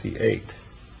 C4, and C8.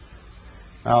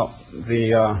 Now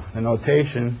the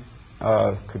notation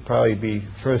could probably be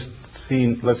first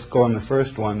seen. Let's go on the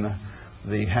first one,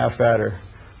 the half adder.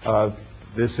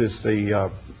 This is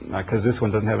the because this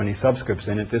one doesn't have any subscripts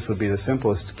in it. This will be the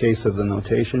simplest case of the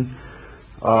notation.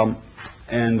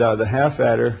 And the half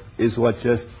adder is what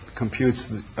just computes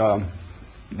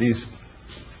these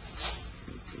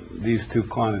two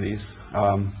quantities.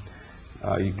 You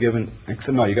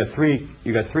got three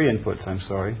inputs. I'm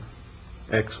sorry,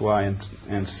 x, y,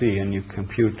 and c, and you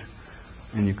compute.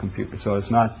 So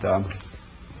it's not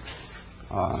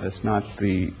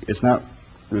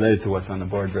related to what's on the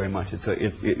board very much. You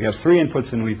have three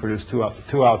inputs and we produce two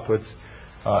outputs.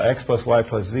 X plus y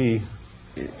plus z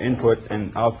input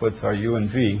and outputs are u and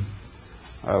v,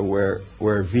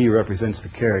 where v represents the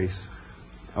carries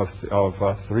of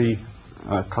three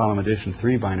column addition,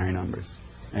 three binary numbers,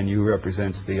 and u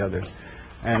represents the other.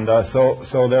 And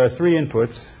so there are three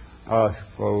inputs,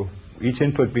 each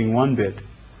input being 1 bit.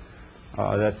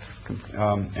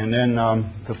 And then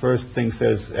the first thing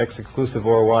says x exclusive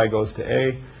or y goes to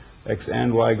A, x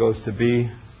and y goes to B,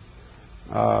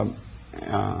 and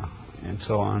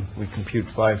so on. We compute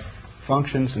 5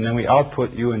 functions, and then we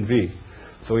output u and v.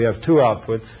 So we have two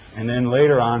outputs, and then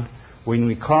later on, when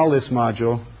we call this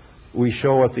module, we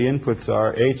show what the inputs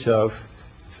are, h of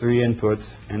 3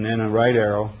 inputs, and then a right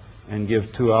arrow, and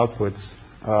give 2 outputs.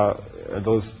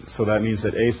 So that means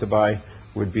that A sub I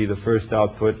would be the first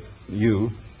output,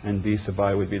 u, and B sub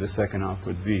I would be the second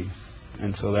output, v.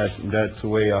 And so that's the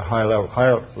way a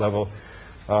higher level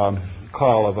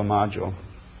call of a module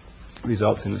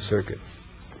results in a circuit.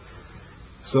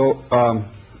 So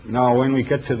now when we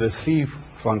get to the C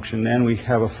function, then we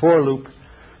have a for loop,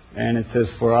 and it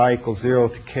says for I equals 0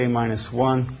 to k minus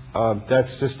 1.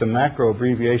 That's just a macro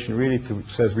abbreviation really it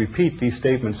says repeat these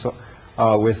statements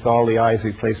with all the i's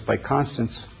replaced by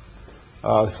constants.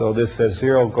 So this says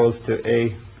 0 goes to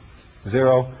A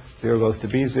 0, 0 goes to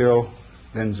B 0,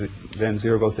 then 0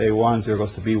 goes to A1, 0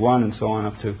 goes to B1, and so on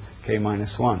up to k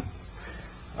minus 1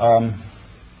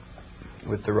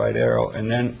 with the right arrow. And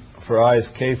then for I is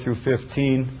k through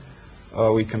 15,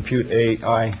 we compute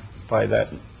AI by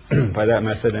that by that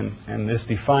method, and this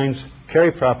defines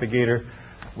carry propagator,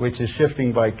 which is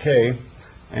shifting by k.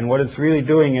 And what it's really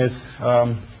doing is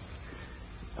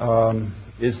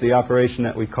the operation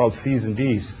that we called C's and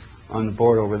D's on the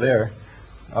board over there.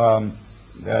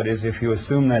 That is, if you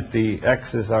assume that the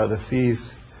x's are the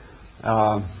C's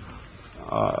and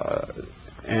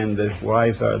the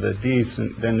y's are the D's,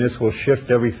 then this will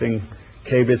shift everything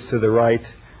k bits to the right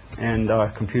and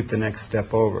compute the next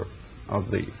step over of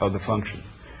the function.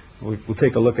 We'll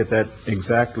take a look at that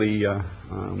exactly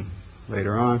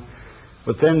later on.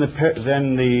 But then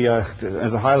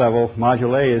as a high level,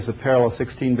 module A is a parallel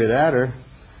 16-bit adder,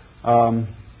 and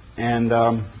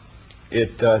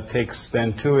it takes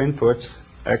then 2 inputs,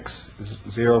 x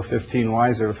 0 15,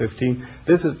 y 0 15.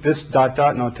 This dot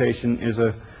dot notation is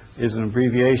an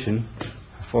abbreviation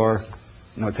for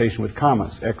notation with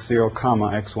commas. x0 comma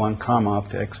x1 comma up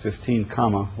to x15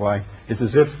 comma y. It's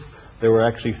as if there were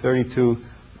actually 32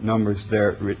 numbers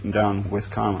there written down with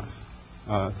commas.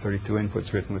 32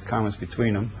 inputs written with commas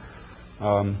between them.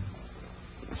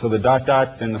 So the dot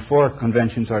dot and the for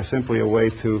conventions are simply a way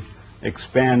to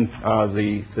expand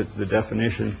the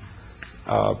definition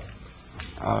until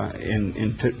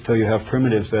you have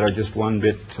primitives that are just 1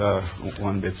 bit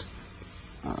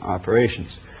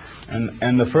operations.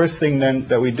 And the first thing then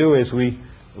that we do is we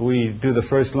do the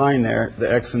first line there.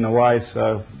 The x and the y's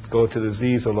go to the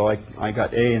z's, although I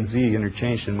got a and z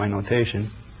interchanged in my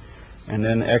notation. And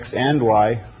then x and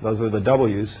y, those are the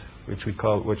w's, which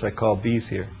I call b's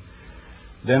here.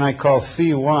 Then I call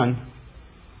C1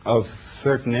 of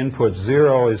certain inputs.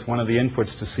 0 is one of the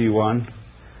inputs to C1,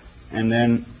 and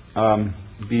then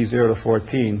B0 to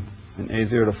 14 and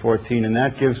A0 to 14, and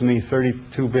that gives me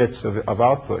 32 bits of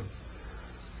output.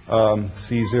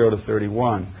 C0 to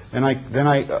 31.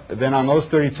 Then on those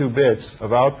 32 bits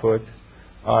of output,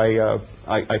 I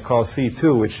call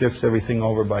C2, which shifts everything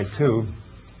over by 2.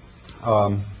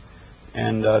 And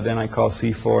then I call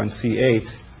C4 and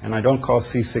C8, And I don't call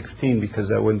C16 because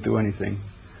that wouldn't do anything.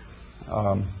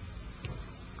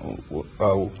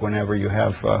 Whenever you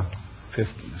have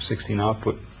 16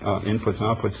 inputs and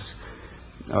outputs,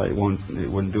 it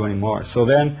wouldn't do any more. So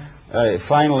then,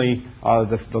 finally,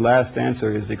 the last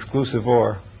answer is exclusive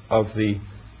OR of the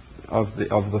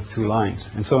two lines.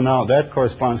 And so now that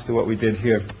corresponds to what we did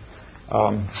here,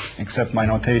 except my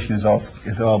notation is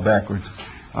all backwards.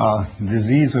 The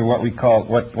Z's are what we call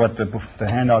what the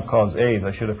handout calls A's.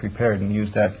 I should have prepared and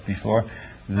used that before.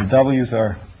 The W's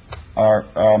are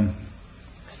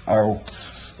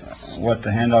what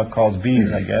the handout calls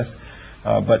B's, I guess.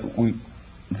 But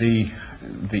the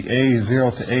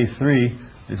A0 to A3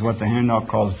 is what the handout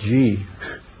calls G.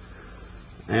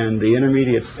 And the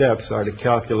intermediate steps are to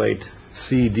calculate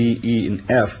C, D, E, and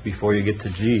F before you get to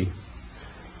G.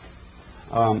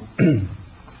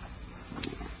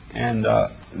 And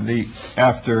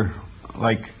after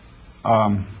like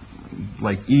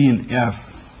E and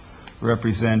F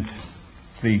represent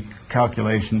the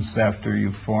calculations after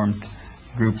you've formed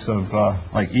groups of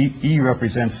like E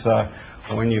represents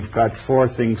when you've got four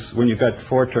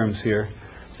terms here,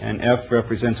 and F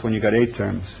represents when you got 8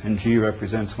 terms, and G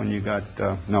represents when you got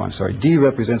D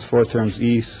represents 4 terms,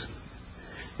 E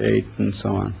 8, and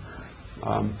so on.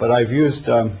 But I've used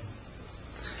in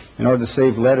order to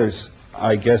save letters,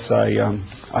 I guess I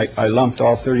lumped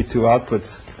all 32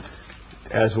 outputs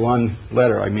as one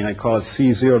letter. I mean, I call it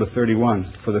C0 to 31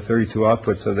 for the 32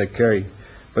 outputs of that carry.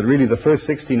 But really, the first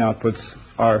 16 outputs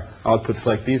are outputs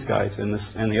like these guys, and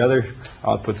the other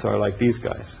outputs are like these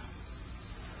guys.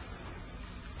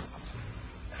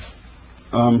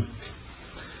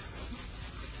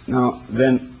 Now,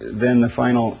 then the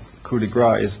final coup de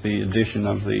grace is the addition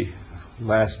of the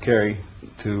last carry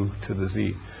to the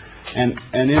Z. And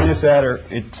in this adder,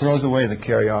 it throws away the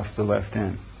carry off the left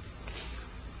end,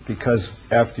 because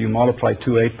after you multiply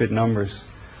two 8-bit numbers,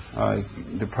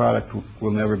 the product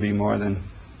will never be more than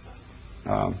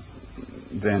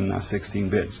 16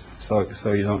 bits.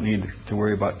 So you don't need to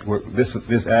worry about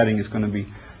this adding is going to be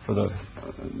for the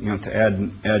to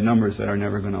add numbers that are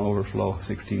never going to overflow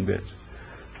 16 bits.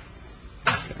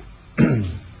 Okay.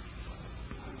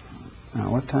 Now,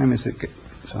 what time is it?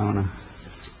 So I want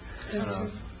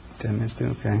to 10 minutes to,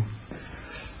 okay.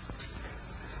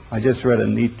 I just read a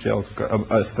neat joke,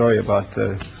 a story about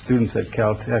the students at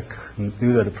Caltech who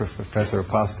knew that Professor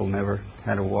Apostle never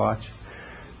had a watch.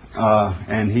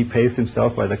 And he paced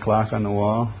himself by the clock on the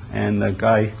wall, and the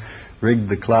guy rigged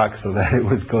the clock so that it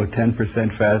would go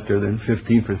 10% faster than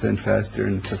 15% faster,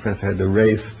 and the professor had to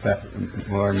race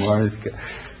more and more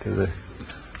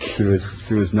through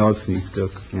his notes, and he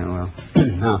still, well.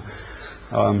 Now,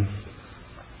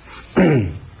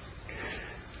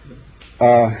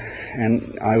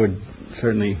 and I would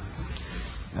certainly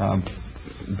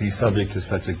be subject to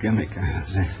such a gimmick.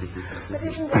 But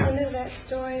isn't the end of that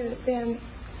story that then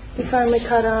he finally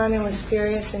caught on and was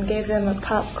furious and gave them a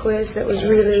pop quiz that was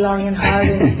really long and hard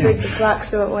and rigged the clock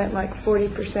so it went like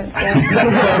 40% faster?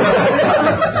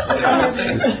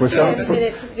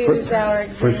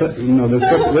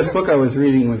 This book I was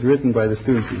reading was written by the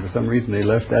students, and for some reason they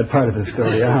left that part of the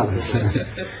story out.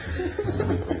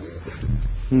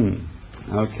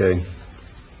 Okay.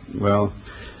 Well,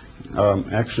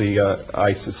 actually,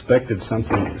 I suspected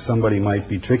somebody might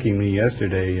be tricking me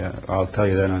yesterday. I'll tell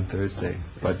you that on Thursday.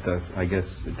 But I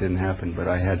guess it didn't happen. But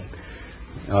I had,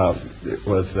 it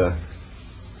was,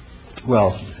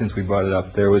 well, since we brought it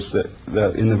up, there was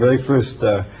in the very first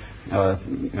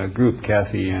group,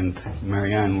 Kathy and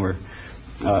Marianne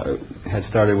had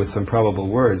started with some probable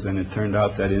words, and it turned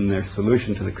out that in their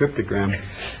solution to the cryptogram,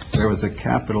 there was a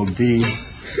capital D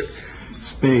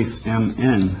space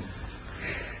MN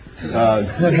in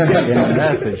the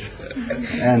message,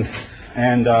 and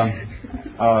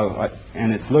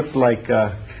it looked like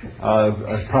a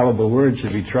probable word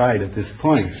should be tried at this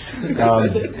point.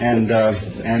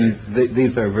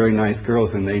 These are very nice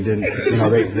girls, and they didn't,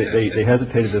 they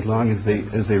hesitated as long as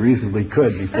they reasonably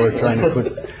could before trying to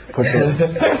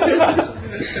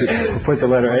put the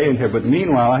letter A in here. But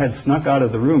meanwhile, I had snuck out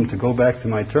of the room to go back to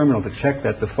my terminal to check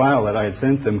that the file that I had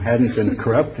sent them hadn't been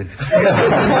corrupted.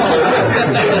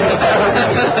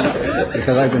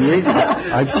 Because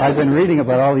I've been reading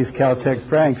about all these Caltech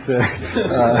pranks, and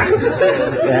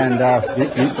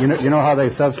you know how they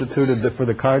substituted for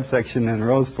the card section in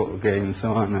Rose Bowl game and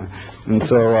so on, and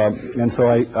so I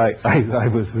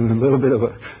was in a little bit of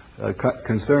a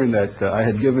concern that I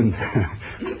had given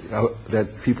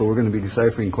that people were going to be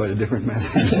deciphering quite a different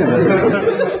message,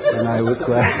 and I was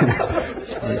glad.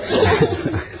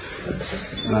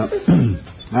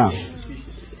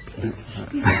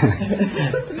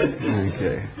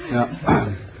 Okay. Now,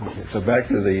 Okay, so back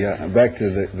to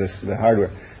the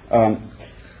hardware.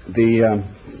 The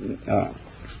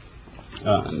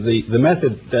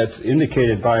method that's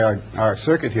indicated by our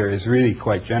circuit here is really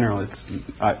quite general.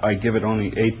 I give it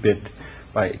only 8-bit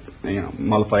by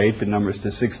multiply 8-bit numbers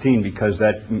to 16 because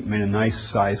that made a nice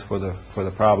size for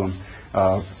the problem.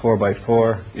 4 by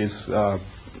 4 is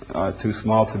too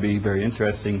small to be very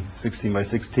interesting. 16 by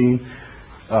 16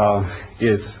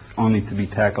 is only to be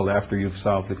tackled after you've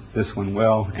solved this one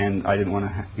well, and I didn't want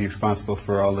to be responsible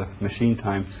for all the machine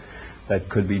time that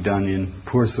could be done in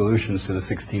poor solutions to the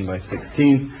 16 by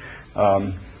 16.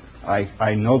 I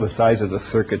know the size of the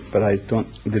circuit, but I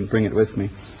didn't bring it with me.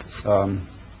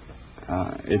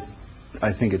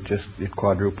 I think it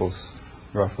quadruples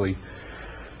roughly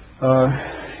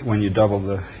when you double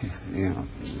the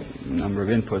number of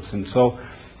inputs, and so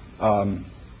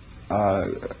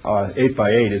 8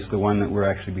 by 8 is the one that we're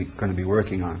actually going to be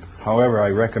working on. However, I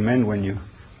recommend when you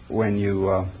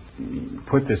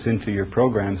put this into your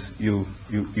programs, you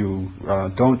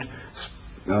don't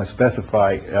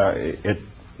specify it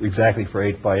exactly for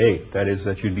 8 by 8. That is,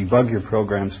 that you debug your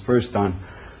programs first on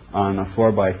a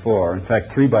 4 by 4. In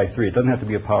fact, 3 by 3. It doesn't have to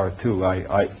be a power of 2.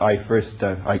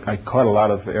 I caught a lot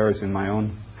of errors in my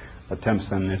own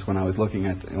attempts on this when I was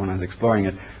exploring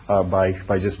it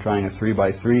by just trying a 3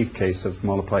 by 3 case of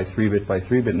multiply 3-bit by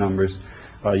 3-bit numbers.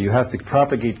 You have to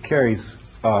propagate carries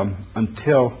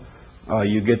until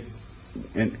you get,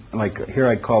 like here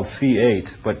I called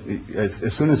C8, but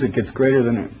as soon as it gets greater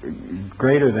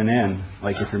than n,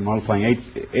 like if you're multiplying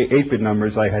 8-bit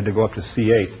numbers, I had to go up to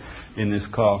C8 in this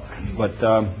call, but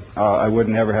I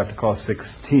wouldn't ever have to call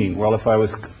 16. Well, if I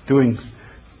was doing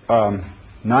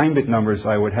 9-bit numbers,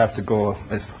 I would have to go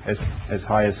as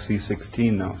high as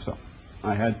C16 now. So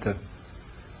I had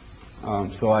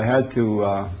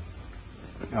to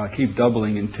keep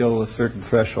doubling until a certain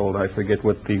threshold. I forget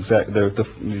what the exact,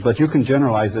 but you can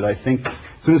generalize it. I think as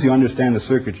soon as you understand the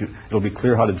circuit, it'll be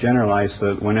clear how to generalize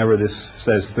that whenever this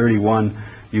says 31,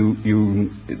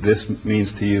 this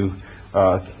means to you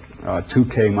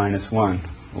 2k minus 1,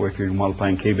 or if you're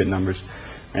multiplying k-bit numbers.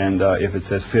 And if it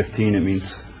says 15, it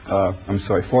means,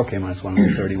 4k minus 1 would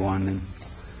be 31,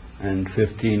 and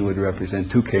 15 would represent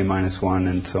 2k minus 1,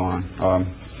 and so on.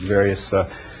 Various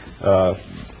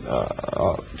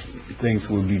things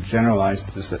will be generalized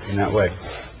in that way.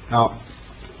 Now,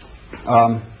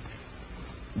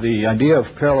 the idea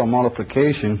of parallel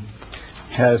multiplication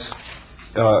has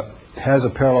a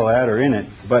parallel adder in it,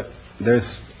 but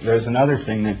there's another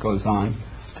thing that goes on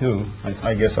too.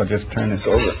 I guess I'll just turn this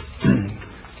over.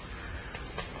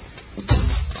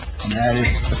 And that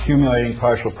is accumulating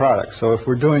partial products. So if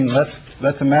we're doing,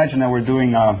 let's imagine that we're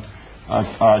doing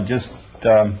just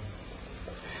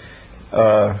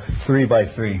 3 by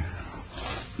 3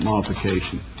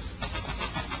 multiplication.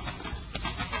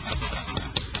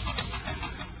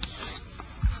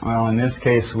 Well, in this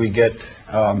case, we get,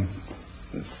 let's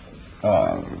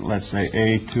say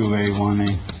A2,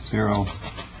 A1, A0.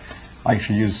 I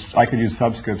could use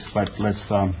subscripts, but let's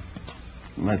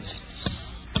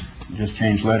just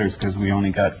change letters because we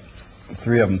only got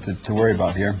 3 of them to worry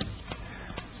about here.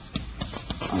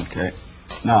 Okay.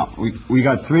 Now we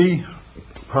got 3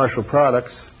 partial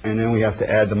products, and then we have to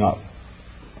add them up,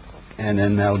 and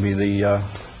then that'll be the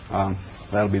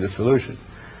solution.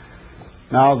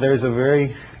 Now there's a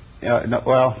very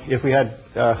well, if we had,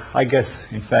 I guess,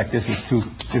 in fact, this is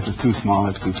too small.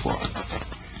 Let's do 4.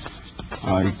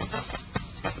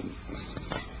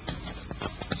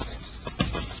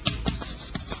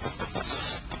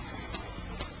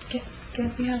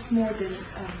 Can we have more than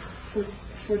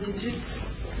 4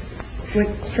 digits?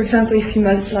 For example, if you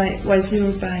multiply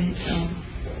y0 by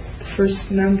the first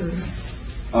number.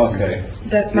 Okay.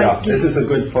 That might this is a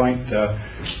good point.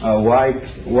 Why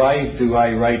do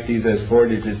I write these as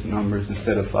 4-digit numbers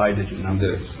instead of 5-digit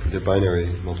numbers? The binary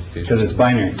multiplication. Because it's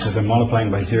binary, because they're multiplying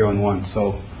by 0 and 1.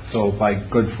 So by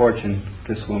good fortune,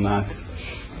 this will not.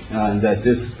 That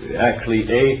this actually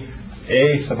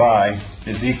a sub I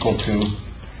is equal to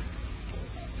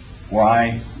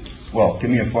y. Well, give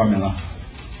me a formula.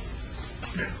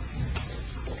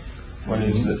 What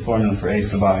is the formula for a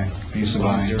sub I? B sub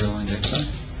I. Y0 and xi.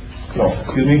 So,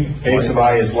 excuse me, a sub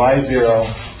I is y0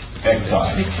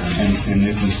 xi, and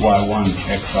this is y1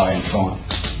 xi, and so on.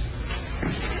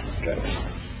 Okay.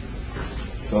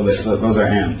 So those are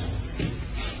ands.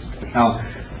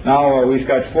 Now we've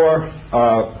got 4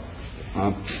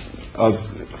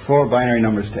 binary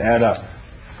numbers to add up,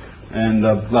 and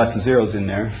lots of zeros in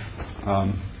there.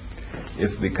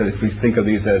 Because if we think of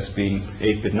these as being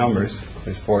 8-bit numbers,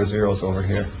 there's 4 zeros over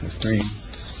here. There's 3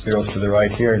 zeros to the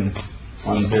right here, and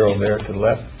 1 0 there to the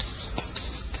left.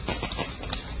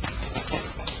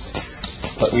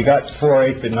 But we got 4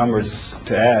 8-bit numbers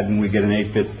to add, and we get an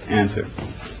 8-bit answer.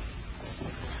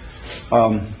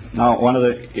 Now, one of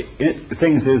the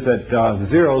things is that the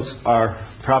zeros are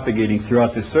propagating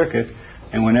throughout this circuit,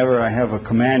 and whenever I have a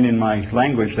command in my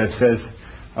language that says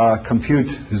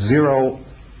compute 0,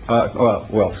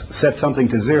 set something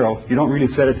to 0, you don't really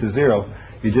set it to 0.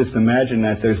 You just imagine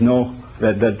that there's no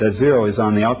that 0 is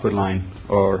on the output line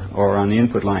or on the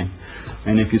input line.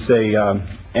 And if you say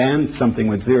and something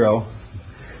with 0,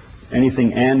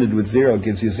 anything ANDed with 0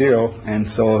 gives you 0,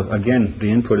 and so again the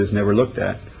input is never looked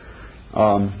at.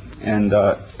 We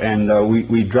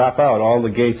drop out all the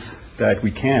gates that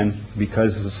we can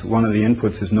because one of the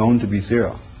inputs is known to be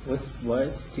 0. Why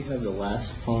do you have the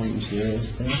last column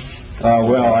zeros there?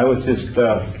 Well, I was just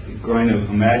going to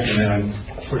imagine that I'm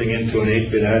putting into an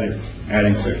 8-bit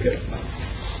adding circuit.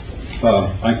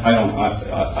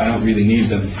 I don't really need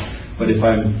them, but if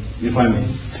I'm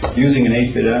using an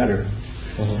 8-bit adder,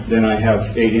 then I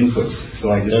have 8 inputs.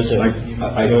 So I just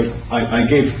I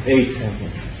gave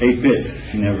 8 bits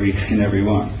in every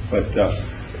one, but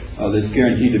it's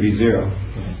guaranteed to be 0.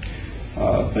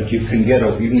 But you can get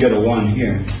a 1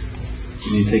 here,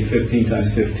 and you take 15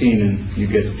 times 15, and you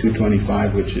get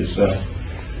 225, which is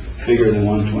bigger than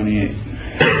 128.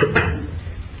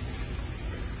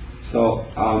 So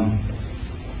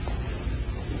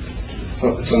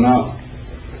now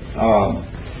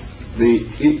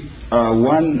the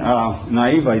one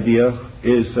naive idea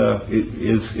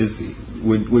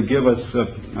would give us a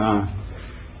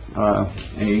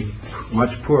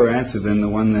much poorer answer than the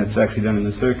one that's actually done in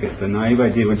the circuit. The naive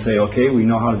idea would say, okay, we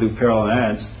know how to do parallel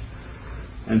adds,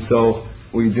 and so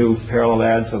we do parallel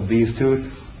adds of these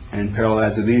two and parallel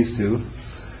adds of these two,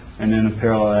 and then a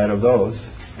parallel add of those,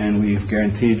 and we've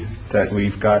guaranteed that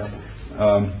we've got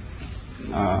the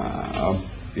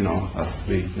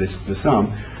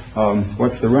sum.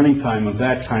 What's the running time of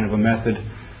that kind of a method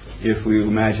if we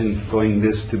imagine going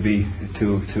this to be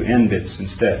to n bits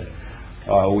instead?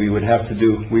 We would have to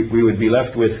do, we would be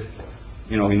left with,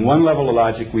 in one level of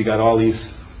logic we got all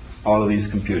of these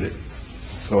computed.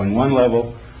 So in one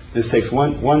level, this takes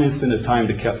one instant of time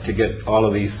to get all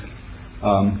of these,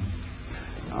 the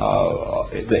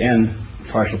n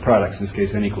partial products, in this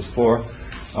case n equals 4.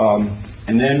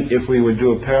 And then if we would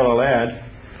do a parallel add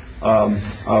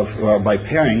by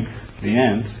pairing the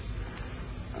n's,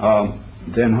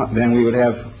 then we would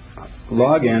have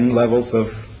log n levels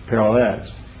of parallel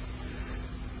adds.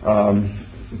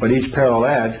 But each parallel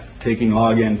add, taking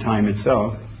log n time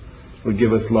itself, would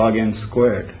give us log n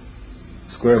squared,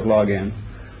 square of log n,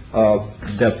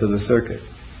 depth of the circuit.